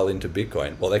all pile into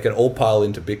Bitcoin, well, they can all pile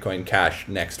into Bitcoin Cash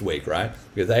next week, right?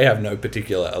 Because they have no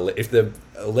particular, if the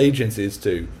allegiance is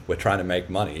to, we're trying to make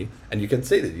money, and you can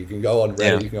see that. You can go on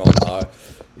Reddit, you can go on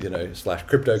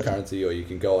 /cryptocurrency, or you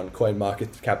can go on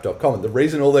coinmarketcap.com. And the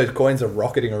reason all those coins are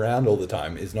rocketing around all the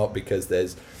time is not because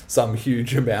there's some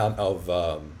huge amount of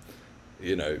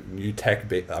new tech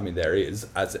there is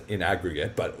as in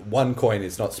aggregate, but one coin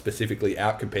is not specifically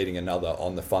outcompeting another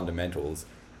on the fundamentals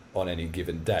on any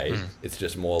given day. It's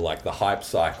just more like the hype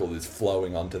cycle is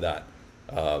flowing onto that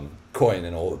coin,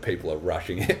 and all the people are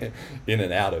rushing in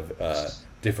and out of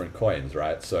different coins,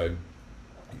 right? So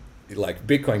like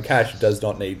Bitcoin Cash does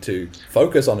not need to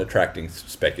focus on attracting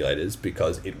speculators,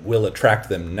 because it will attract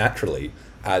them naturally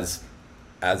as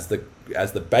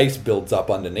the base builds up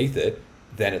underneath it.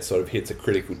 Then it sort of hits a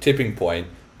critical tipping point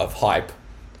of hype,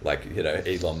 like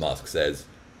Elon Musk says,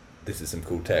 this is some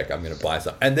cool tech, I'm going to buy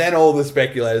some, and then all the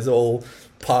speculators all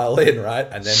pile in, right?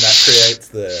 And then that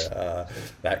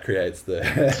creates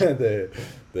the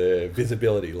the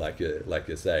visibility, like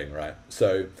you're saying, right?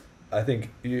 So I think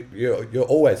you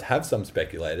always have some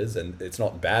speculators, and it's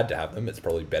not bad to have them. It's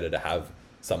probably better to have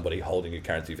somebody holding a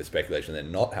currency for speculation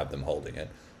than not have them holding it.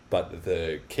 But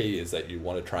the key is that you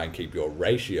want to try and keep your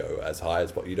ratio as high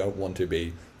as possible. You don't want to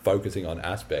be focusing on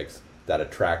aspects that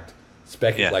attract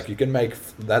speculators. Like you can make,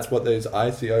 that's what those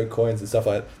ICO coins and stuff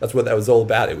like that, that's what that was all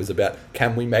about. It was about,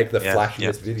 can we make the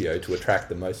flashiest video to attract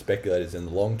the most speculators in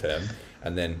the long term?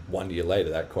 And then 1 year later,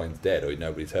 that coin's dead, or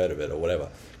nobody's heard of it, or whatever.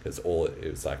 Because it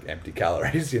was like empty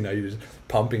calories. You're just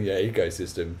pumping your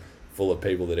ecosystem full of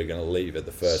people that are going to leave at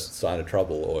the first sign of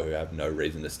trouble, or who have no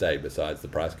reason to stay besides the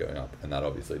price going up, and that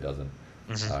obviously doesn't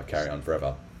carry on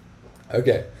forever.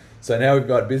 Okay, so now we've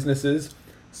got businesses.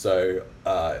 So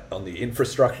on the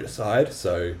infrastructure side,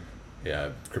 so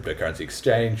cryptocurrency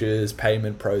exchanges,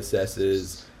 payment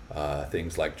processes,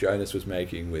 things like Jonas was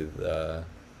making with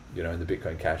in the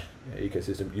Bitcoin Cash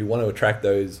ecosystem. You want to attract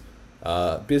those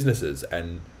businesses,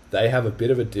 and they have a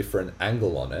bit of a different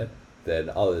angle on it than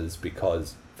others,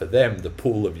 because for them, the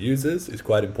pool of users is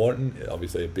quite important.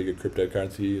 Obviously, a bigger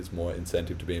cryptocurrency is more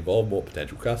incentive to be involved, more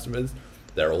potential customers.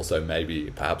 They're also maybe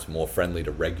perhaps more friendly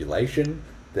to regulation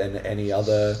than any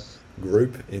other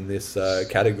group in this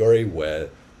category, where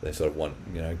they sort of want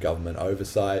government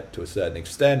oversight to a certain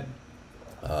extent.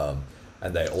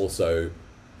 And they also,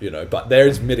 but there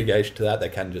is mitigation to that. They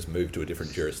can just move to a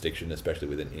different jurisdiction, especially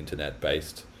with an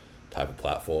internet-based type of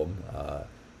platform.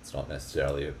 It's not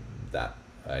necessarily that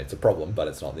it's a problem, but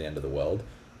it's not the end of the world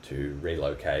to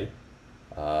relocate.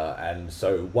 And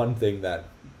so one thing that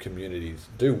communities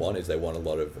do want is they want a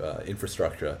lot of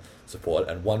infrastructure support.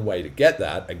 And one way to get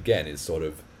that, again, is sort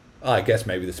of, I guess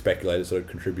maybe the speculators sort of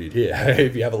contribute here.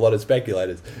 If you have a lot of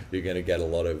speculators, you're going to get a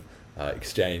lot of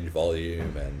exchange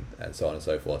volume and so on and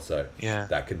so forth. So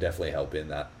that can definitely help in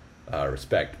that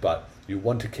respect. But you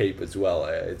want to keep as well,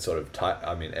 it's sort of tight.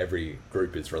 I mean, every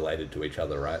group is related to each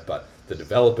other, right? But the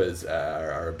developers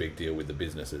are a big deal with the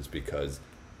businesses, because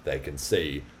they can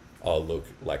see, oh, look,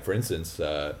 like for instance,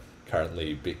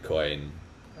 currently Bitcoin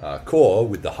Core,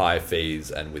 with the high fees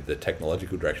and with the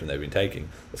technological direction they've been taking,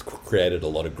 has created a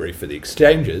lot of grief for the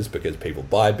exchanges, because people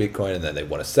buy Bitcoin and then they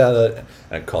want to sell it,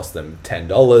 and it costs them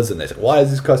 $10, and they say, why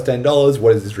does this cost $10?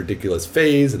 What is this ridiculous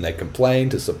fees? And they complain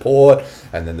to support,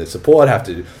 and then the support have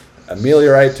to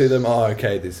ameliorate to them, oh,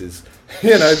 okay, this is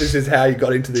this is how you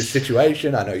got into this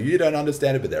situation. I know you don't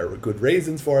understand it, but there are good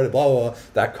reasons for it, blah, blah, blah.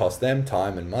 That costs them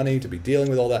time and money to be dealing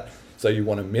with all that. So you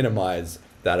want to minimize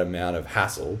that amount of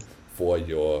hassle for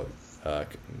your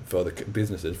for the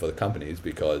businesses, for the companies,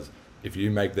 because if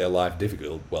you make their life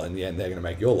difficult, well, in the end, they're going to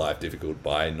make your life difficult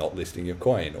by not listing your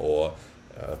coin, or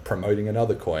promoting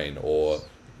another coin, or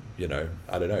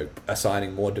I don't know,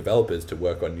 assigning more developers to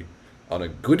work on a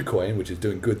good coin, which is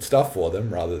doing good stuff for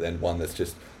them, rather than one that's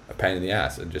just a pain in the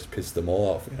ass and just piss them all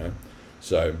off.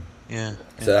 So so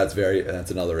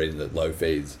that's another reason that low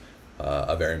fees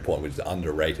are very important, which is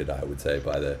underrated, I would say,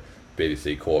 by the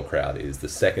BTC core crowd, is the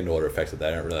second order effects that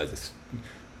they don't realize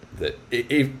that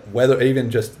whether even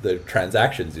just the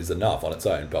transactions is enough on its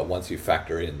own, but once you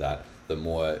factor in that the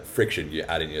more friction you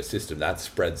add in your system, that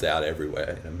spreads out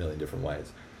everywhere in a million different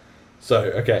ways.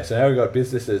 So now we've got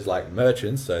businesses like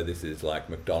merchants. So this is like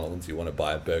McDonald's. You want to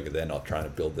buy a burger, they're not trying to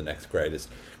build the next greatest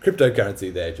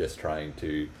cryptocurrency, they're just trying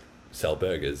to sell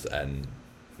burgers. And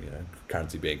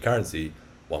currency being currency,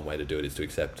 one way to do it is to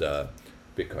accept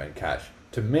Bitcoin Cash.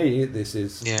 To me, this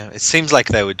is... it seems like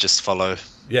they would just follow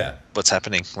what's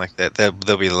happening. Like they'll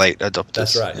be late adopters.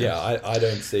 That's right, I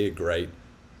don't see a great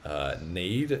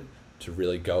need to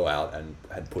really go out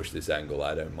and push this angle.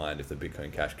 I don't mind if the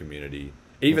Bitcoin Cash community,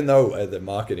 even though the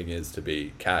marketing is to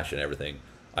be cash and everything,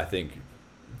 I think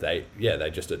they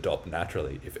just adopt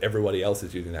naturally. If everybody else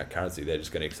is using that currency, they're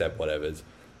just going to accept whatever's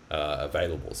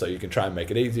available. So you can try and make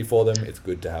it easy for them. It's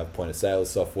good to have point of sale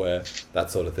software,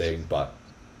 that sort of thing, but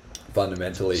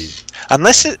fundamentally,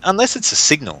 unless it's a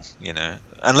signal,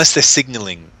 unless they're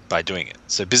signaling by doing it.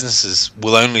 So businesses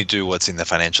will only do what's in their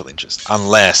financial interest,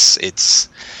 unless it's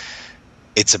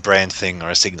a brand thing or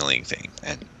a signaling thing.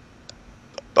 And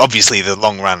obviously, the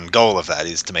long run goal of that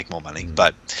is to make more money.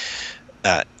 But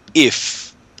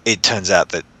if it turns out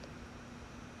that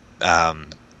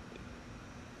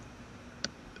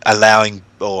allowing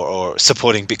or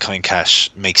supporting Bitcoin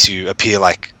Cash makes you appear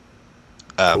like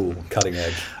cutting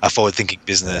edge, a forward-thinking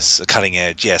business, a cutting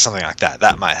edge, something like that.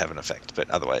 That might have an effect, but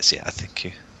otherwise, I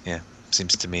think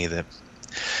seems to me that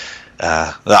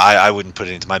I wouldn't put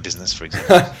it into my business, for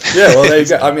example. Well, there you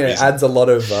go. I mean, it adds a lot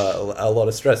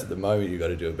of stress at the moment. You've got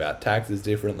to do about taxes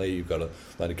differently. You've got to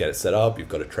learn to get it set up. You've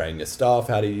got to train your staff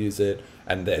how to use it,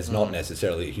 and there's not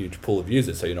necessarily a huge pool of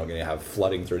users, so you're not going to have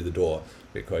flooding through the door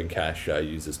Bitcoin Cash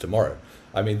users tomorrow.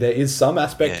 I mean, there is some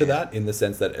aspect to that in the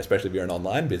sense that, especially if you're an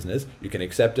online business, you can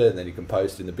accept it and then you can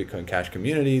post in the Bitcoin Cash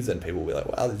communities and people will be like,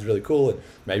 wow, this is really cool. And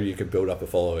maybe you can build up a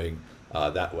following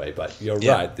that way. But you're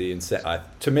right.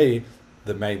 To me,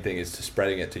 the main thing is to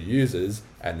spreading it to users.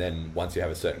 And then once you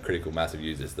have a certain critical mass of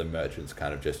users, the merchants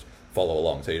kind of just follow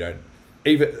along. So you don't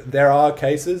there are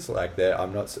cases like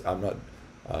I'm not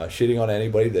shitting on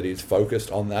anybody that is focused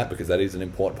on that, because that is an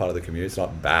important part of the community. It's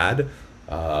not bad.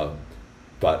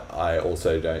 But I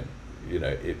also don't,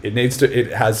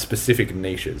 it has specific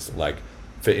niches. Like,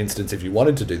 for instance, if you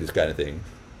wanted to do this kind of thing,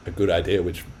 a good idea,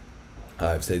 which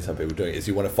I've seen some people doing, is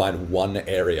you want to find one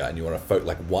area and you want to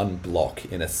like one block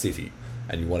in a city,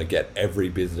 and you want to get every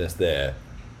business there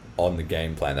on the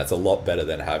game plan. That's a lot better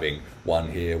than having one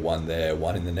here, one there,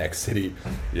 one in the next city.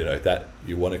 That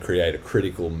you want to create a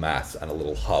critical mass and a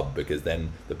little hub, because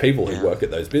then the people who work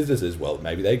at those businesses, well,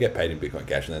 maybe they get paid in Bitcoin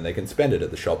Cash and then they can spend it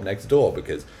at the shop next door,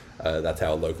 because that's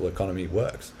how a local economy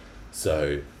works.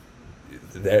 So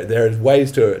there are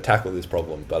ways to tackle this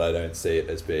problem, but I don't see it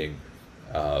as being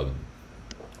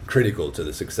critical to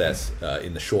the success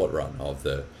in the short run of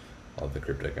the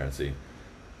cryptocurrency.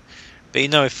 But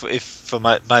if for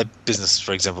my business,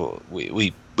 for example,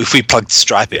 if we plugged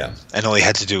Stripe in and all you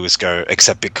had to do was go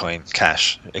accept Bitcoin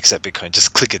Cash, accept Bitcoin,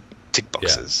 just click it, tick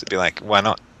boxes. It'd be like, why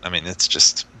not? I mean, it's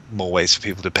just more ways for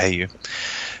people to pay you.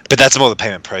 But that's more the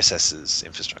payment processes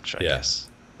infrastructure, I guess.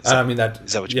 Is that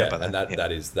what you meant by that?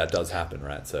 And that does happen,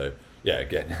 right? So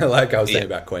again, like I was saying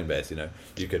about Coinbase,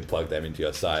 you could plug them into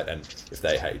your site, and if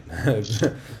they hate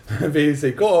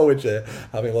BTC Core, which they're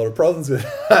having a lot of problems with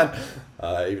that,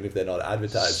 even if they're not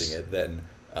advertising it, then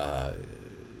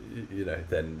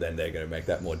then they're going to make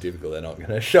that more difficult. They're not going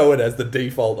to show it as the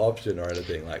default option or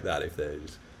anything like that if they're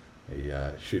just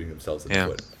shooting themselves in the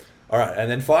foot. All right, and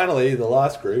then finally, the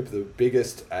last group, the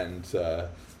biggest and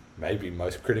maybe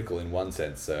most critical in one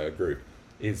sense group,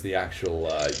 is the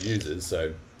actual users.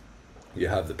 So you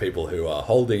have the people who are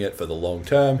holding it for the long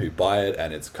term, who buy it,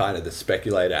 and it's kind of the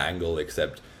speculator angle,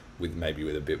 except with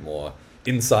a bit more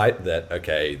insight that,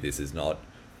 okay, this is not,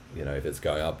 if it's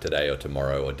going up today or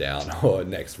tomorrow or down or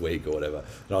next week or whatever,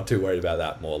 not too worried about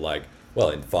that. More like, well,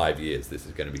 in 5 years this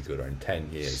is going to be good, or in 10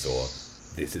 years, or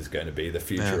this is going to be the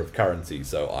future of currency,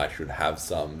 so I should have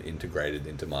some integrated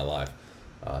into my life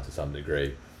to some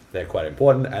degree. They're quite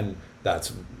important, and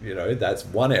that's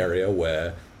one area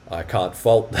where I can't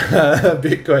fault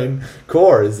Bitcoin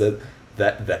Core, is that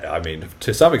I mean,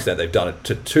 to some extent they've done it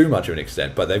to too much of an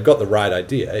extent, but they've got the right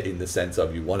idea in the sense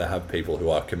of you want to have people who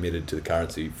are committed to the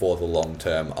currency for the long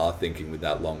term, are thinking with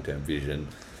that long term vision.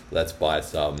 Let's buy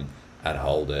some and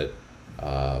hold it,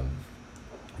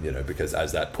 because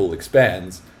as that pool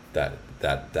expands, that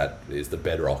is the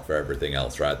bedrock for everything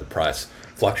else, right? The price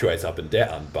fluctuates up and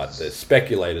down, but the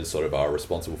speculators sort of are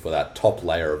responsible for that top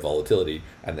layer of volatility,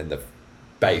 and then the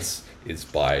base is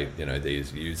by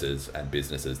these users and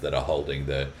businesses that are holding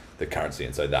the currency,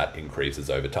 and so that increases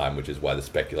over time, which is why the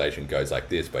speculation goes like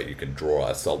this, but you can draw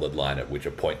a solid line at which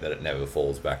a point that it never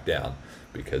falls back down,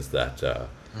 because that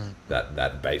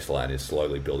baseline is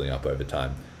slowly building up over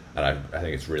time. And I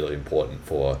think it's really important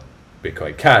for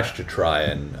Bitcoin Cash to try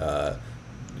and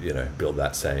build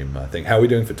that same thing. How are we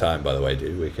doing for time, by the way,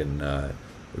 dude? We can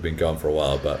we've been going for a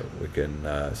while, but we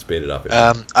can speed it up.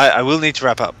 I will need to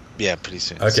wrap up. Yeah, pretty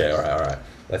soon. Okay, all right.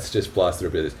 Let's just blast through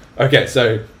a bit of this. Okay,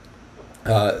 so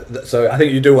I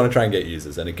think you do want to try and get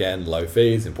users, and again, low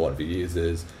fees, important for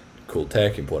users, cool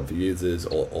tech, important for users,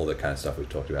 all that kind of stuff we've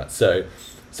talked about. So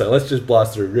let's just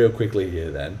blast through real quickly here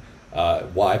then,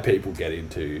 why people get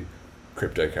into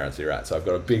cryptocurrency, right? So I've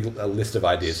got a list of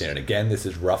ideas here, and again, this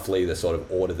is roughly the sort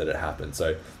of order that it happens.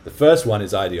 So the first one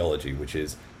is ideology, which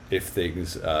is if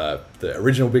things, the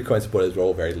original Bitcoin supporters were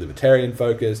all very libertarian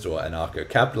focused or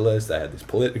anarcho-capitalist, they had these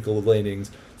political leanings,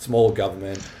 small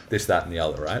government, this, that, and the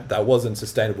other, right? That wasn't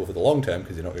sustainable for the long term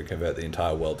because you're not going to convert the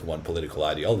entire world to one political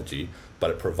ideology,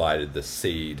 but it provided the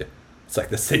seed. It's like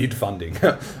the seed funding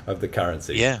of the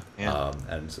currency. Yeah.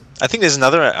 And I think there's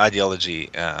another ideology,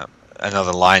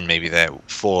 another line maybe there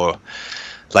for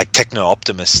like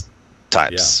techno-optimist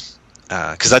types.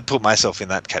 Because I'd put myself in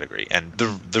that category. And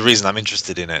the reason I'm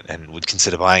interested in it and would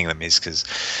consider buying them is because,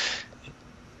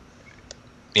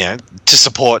 to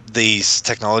support these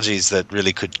technologies that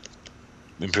really could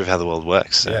improve how the world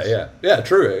works. So. Yeah,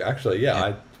 true. Actually,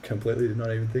 I completely did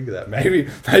not even think of that. Maybe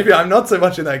I'm not so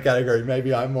much in that category.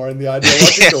 Maybe I'm more in the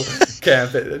ideological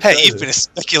camp. Hey, you've been a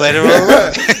speculator all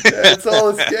along. It's all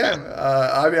a scam.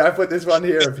 I put this one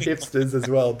here of hipsters as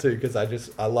well too, because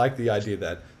I like the idea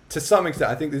that to some extent,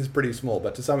 I think this is pretty small,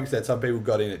 but to some extent, some people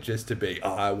got in it just to be,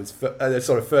 I was a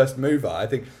sort of first mover. I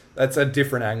think that's a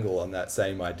different angle on that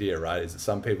same idea, right? Is that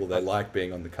some people, they like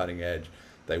being on the cutting edge.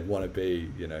 They want to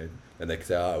be, and they can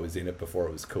say, I was in it before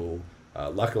it was cool.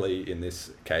 Luckily, in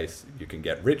this case, you can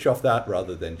get rich off that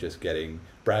rather than just getting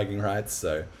bragging rights.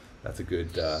 So that's a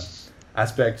good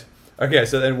aspect. Okay,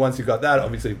 so then once you've got that,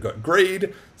 obviously you've got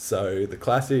greed. So the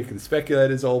classic and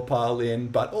speculators all pile in,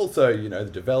 but also, the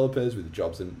developers with the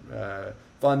jobs and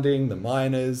funding, the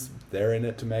miners, they're in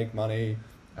it to make money.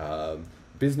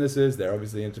 Businesses, they're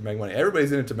obviously in it to make money.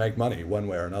 Everybody's in it to make money one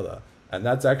way or another. And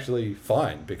that's actually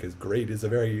fine because greed is a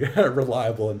very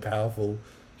reliable and powerful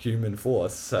human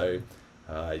force. So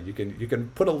you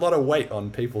can put a lot of weight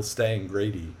on people staying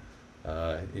greedy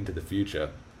into the future.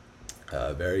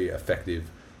 Very effective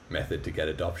method to get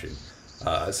adoption.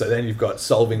 So then you've got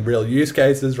solving real use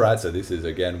cases, right? So this is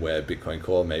again where Bitcoin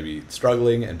Core may be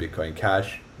struggling and Bitcoin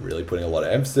Cash really putting a lot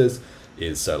of emphasis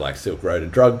is so like Silk Road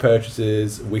and drug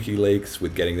purchases, WikiLeaks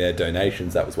with getting their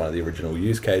donations, that was one of the original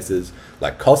use cases.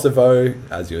 Like Kosovo,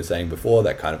 as you were saying before,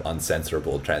 that kind of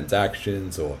uncensorable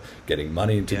transactions or getting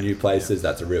money into new places,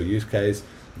 that's a real use case.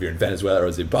 If you're in Venezuela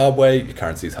or Zimbabwe, your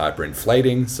currency is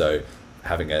hyperinflating, so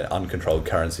having an uncontrolled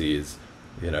currency is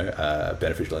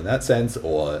beneficial in that sense.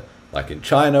 Or like in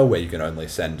China, where you can only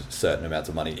send certain amounts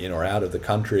of money in or out of the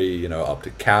country, up to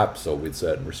caps or with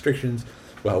certain restrictions.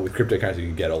 Well, with cryptocurrency, you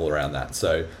can get all around that.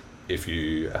 So if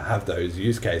you have those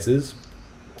use cases,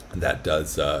 that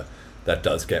does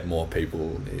get more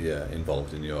people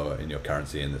involved in your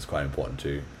currency, and it's quite important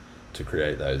to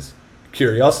create those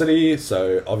curiosity.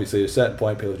 So obviously, at a certain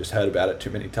point, people just heard about it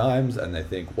too many times, and they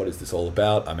think, "What is this all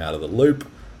about? I'm out of the loop."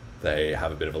 They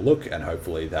have a bit of a look, and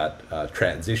hopefully that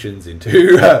transitions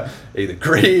into either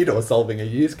greed or solving a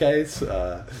use case,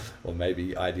 or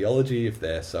maybe ideology if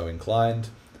they're so inclined.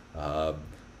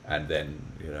 And then,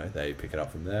 they pick it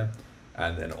up from there.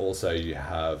 And then also you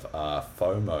have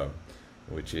FOMO,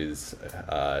 which is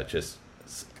just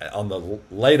on the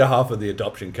later half of the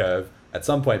adoption curve. At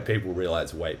some point, people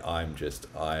realize, wait, I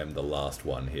am the last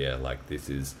one here. Like, this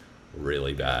is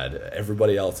really bad.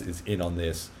 Everybody else is in on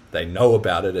this. They know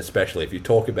about it, especially if you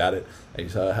talk about it and you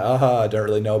say, haha, I don't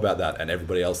really know about that. And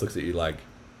everybody else looks at you like,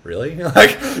 really?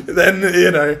 Like, then,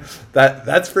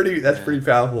 that's pretty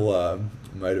powerful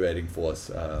motivating force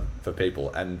for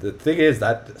people. And the thing is,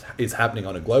 that is happening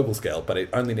on a global scale, but it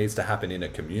only needs to happen in a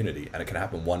community, and it can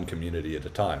happen one community at a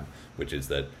time, which is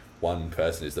that one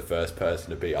person is the first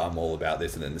person to be, I'm all about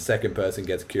this, and then the second person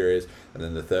gets curious, and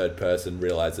then the third person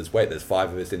realizes, wait, there's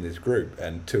 5 of us in this group,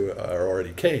 and 2 are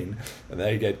already keen, and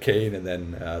they get keen, and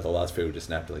then the last people just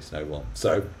naturally snowball.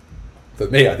 So for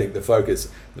me, I think the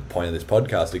point of this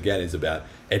podcast again is about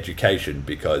education,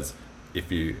 because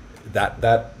if you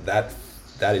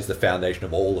that is the foundation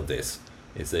of all of this,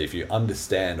 is that if you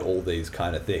understand all these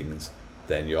kind of things,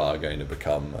 then you are going to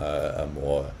become a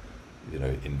more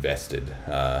invested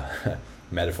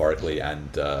metaphorically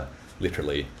and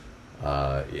literally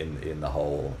in the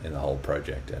whole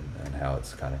project and how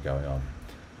it's kind of going on.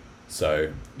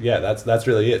 So yeah, that's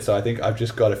really it. So I think I've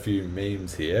just got a few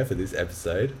memes here for this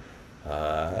episode.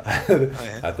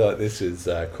 I thought this was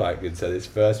quite good. So this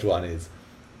first one is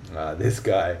this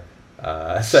guy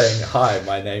saying, "Hi,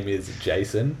 my name is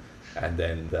Jason," and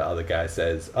then the other guy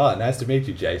says, "Oh, nice to meet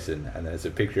you, Jason." And there's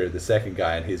a picture of the second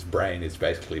guy, and his brain is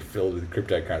basically filled with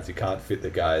cryptocurrency. Can't fit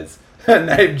the guy's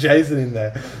name Jason in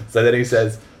there. So then he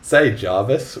says, "Say,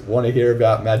 Jarvis, want to hear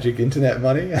about magic internet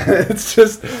money?" it's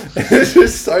just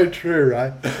so true,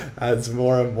 right? As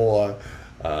more and more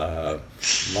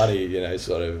money,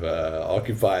 sort of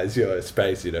occupies your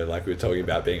space, like we were talking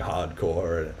about being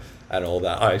hardcore and all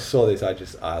that. I saw this,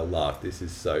 I laughed. This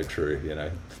is so true,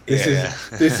 This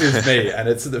is me. And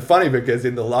it's funny because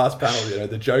in the last panel,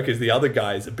 the joke is the other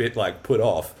guy is a bit like put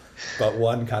off But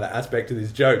one kind of aspect of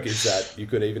this joke is that you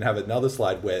could even have another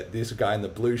slide where this guy in the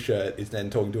blue shirt is then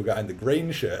talking to a guy in the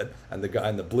green shirt, and the guy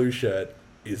in the blue shirt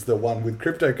is the one with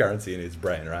cryptocurrency in his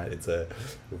brain, right? It's a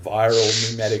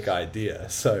viral mimetic idea.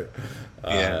 So,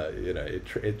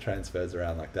 it transfers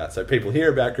around like that. So people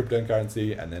hear about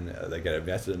cryptocurrency and then they get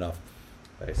invested enough,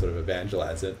 they sort of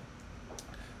evangelize it.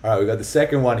 All right, we've got the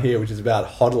second one here, which is about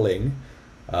hodling,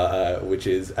 which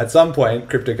is at some point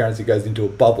cryptocurrency goes into a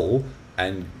bubble,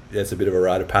 and that's a bit of a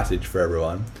rite of passage for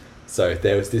everyone. So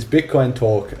there was this Bitcoin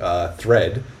talk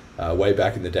thread way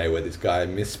back in the day where this guy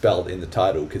misspelled in the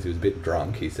title because he was a bit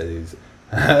drunk. He said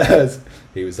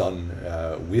he was on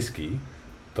whiskey,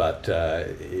 but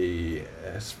he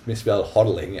misspelled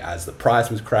hodling as the price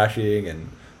was crashing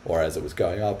or as it was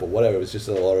going up or whatever. It was just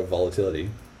a lot of volatility.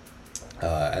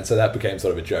 And so that became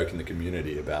sort of a joke in the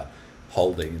community about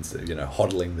holding,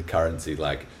 hodling the currency,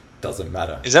 like, doesn't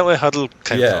matter. Is that where huddle came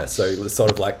from? Yeah, so it's sort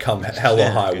of like come hell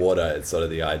or high water, it's sort of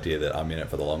the idea that I'm in it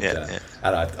for the long term. Yeah.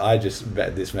 And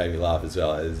this made me laugh as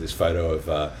well. There's this photo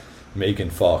of Megan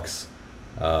Fox,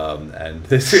 and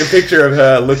there's a picture of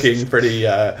her looking pretty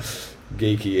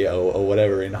geeky or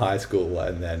whatever in high school,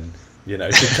 and then,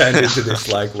 she turned into this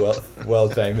like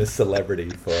world famous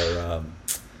celebrity for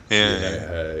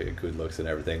her good looks and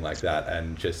everything like that,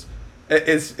 and just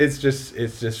it's just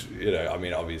I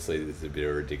mean, obviously this is a bit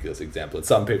of a ridiculous example, and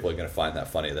some people are going to find that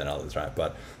funnier than others, right?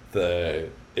 But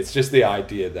it's just the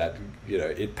idea that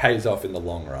it pays off in the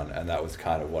long run, and that was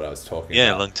kind of what I was talking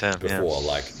about long term before.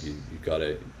 Like you got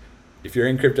to, if you're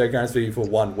in cryptocurrency for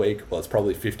 1 week, well, it's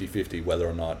probably 50-50 whether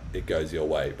or not it goes your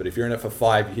way. But if you're in it for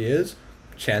 5 years,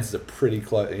 chances are pretty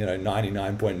close,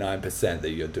 99.9%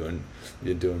 that you're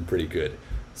doing pretty good.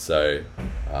 So,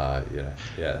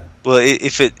 yeah. Well,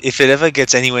 if it ever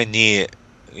gets anywhere near,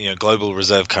 global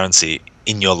reserve currency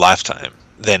in your lifetime,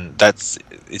 then it's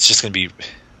just going to be.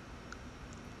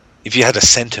 If you had a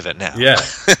cent of it now, yeah,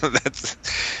 that's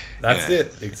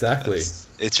it exactly.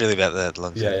 It's really about that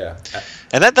long term. Yeah.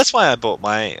 And that's why I bought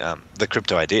my the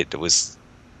crypto I did.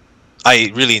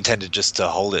 I really intended just to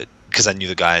hold it because I knew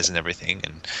the guys and everything,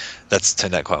 and that's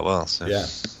turned out quite well. So. Yeah.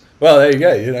 Well, there you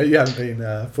go. You haven't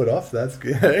been put off. That's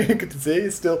good. Good to see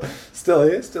you still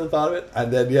here, still part of it.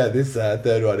 And then this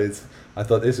third one is. I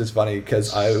thought this was funny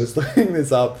because I was looking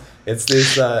this up. It's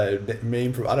this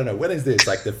meme from, I don't know, when is this?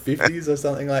 Like the 50s or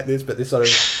something like this? But this sort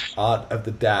of art of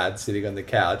the dad sitting on the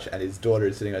couch and his daughter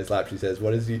is sitting on his lap. She says,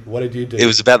 what did you do? It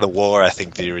was about the war, I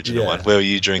think, the original one. Where were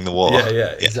you during the war?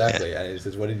 Yeah, exactly. And he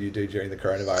says, what did you do during the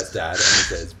coronavirus, Dad? And he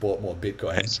says, bought more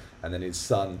Bitcoin. And then his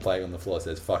son playing on the floor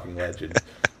says, fucking legend.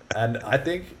 And I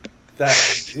think that,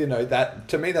 that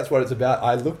to me, that's what it's about.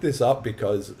 I looked this up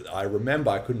because I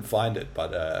remember I couldn't find it, but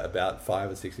about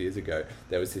 5 or 6 years ago,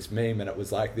 there was this meme and it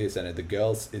was like this, and the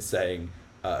girl is saying,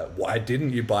 why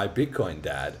didn't you buy Bitcoin,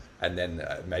 Dad? And then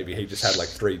maybe he just had like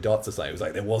 3 dots or something. It was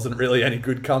like, there wasn't really any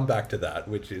good comeback to that,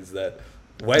 which is that,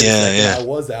 wait a second, I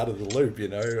was out of the loop,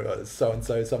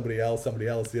 so-and-so, somebody else,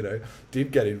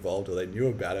 did get involved or they knew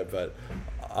about it, but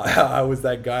I was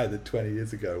that guy that 20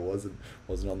 years ago wasn't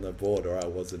on the board, or I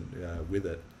wasn't with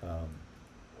it,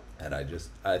 and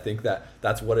I think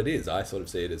that's what it is. I sort of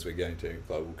see it as we're going to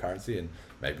global currency, and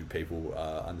maybe people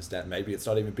understand. Maybe it's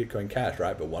not even Bitcoin Cash,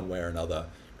 right? But one way or another,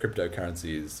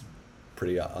 cryptocurrency is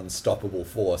pretty unstoppable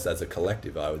force as a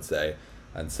collective, I would say,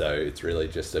 and so it's really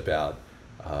just about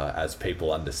as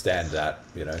people understand that,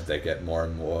 they get more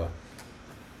and more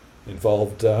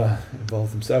involved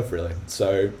themselves, really.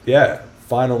 So yeah.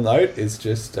 Final note is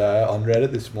just on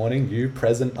Reddit this morning,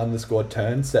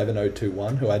 present_turn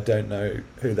 7021, who I don't know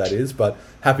who that is, but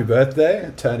happy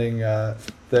birthday, turning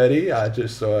 30. I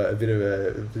just saw a bit of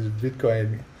a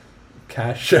Bitcoin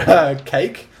Cash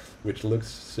cake, which looks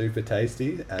super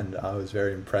tasty, and I was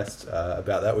very impressed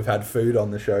about that. We've had food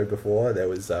on the show before. There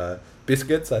was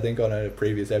biscuits, I think, on a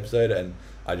previous episode, and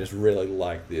I just really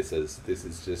like this, as this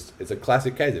is just, it's a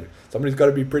classic case. Somebody's got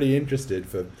to be pretty interested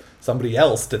for somebody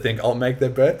else to think, I'll make their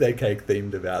birthday cake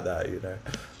themed about that,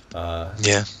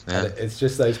 Yeah. And it's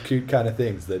just those cute kind of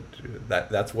things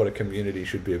that's what a community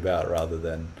should be about, rather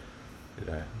than,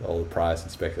 all the price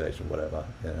and speculation, whatever,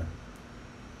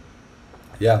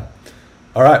 Yeah.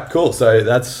 All right, cool. So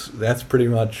that's pretty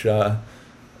much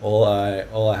all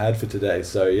I had for today.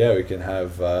 So yeah, we can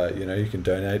have you can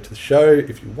donate to the show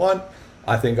if you want.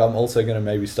 I think I'm also going to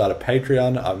maybe start a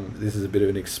Patreon. This is a bit of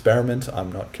an experiment.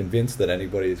 I'm not convinced that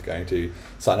anybody is going to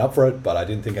sign up for it, but I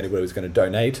didn't think anybody was going to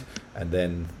donate, and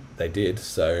then they did.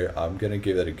 So I'm going to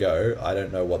give it a go. I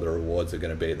don't know what the rewards are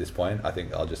going to be at this point. I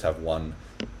think I'll just have one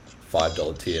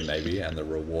 $5 tier maybe, and the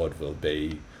reward will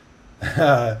be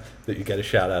that you get a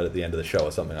shout out at the end of the show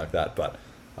or something like that. But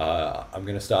I'm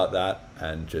going to start that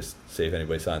and just see if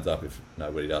anybody signs up. If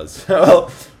nobody does,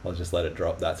 well, I'll just let it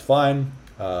drop. That's fine.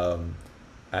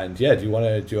 And yeah, do you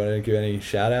want to give any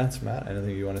shout outs, Matt?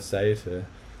 Anything you want to say to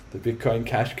the Bitcoin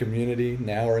Cash community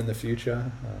now or in the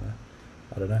future?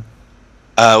 I don't know.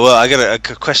 Well, I got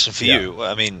a question for Yeah. you.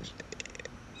 I mean,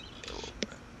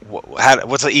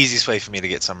 what's the easiest way for me to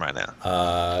get some right now?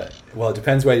 Well, it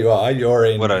depends where you are. You're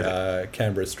in What are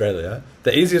Canberra, Australia.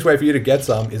 The easiest way for you to get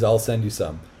some is I'll send you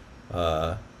some.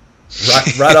 Right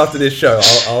after this show,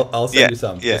 I'll send you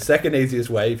some. Yeah. The second easiest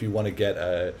way, if you want to get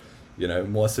a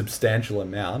more substantial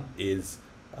amount, is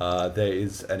there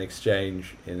is an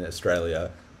exchange in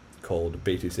Australia called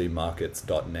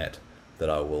b2cmarkets.net that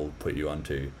I will put you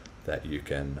onto, that you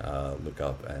can look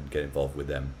up and get involved with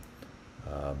them.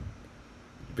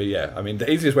 But yeah, I mean,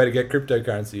 the easiest way to get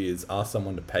cryptocurrency is ask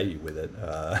someone to pay you with it.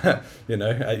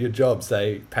 At your job,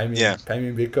 say, pay me in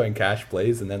Bitcoin Cash,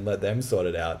 please, and then let them sort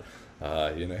it out.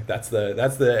 That's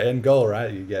the end goal,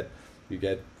 right? You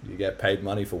get paid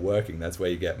money for working. That's where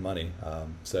you get money.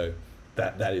 So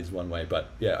that is one way. But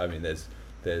yeah, I mean, there's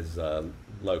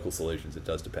local solutions. It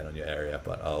does depend on your area,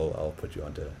 but I'll put you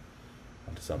onto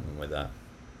something with that.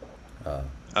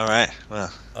 All right.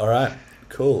 Well. All right.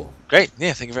 Cool. Great.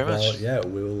 Yeah. Thank you very much. Well, yeah,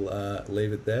 we'll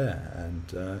leave it there,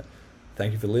 and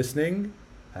thank you for listening.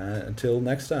 Until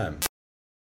next time.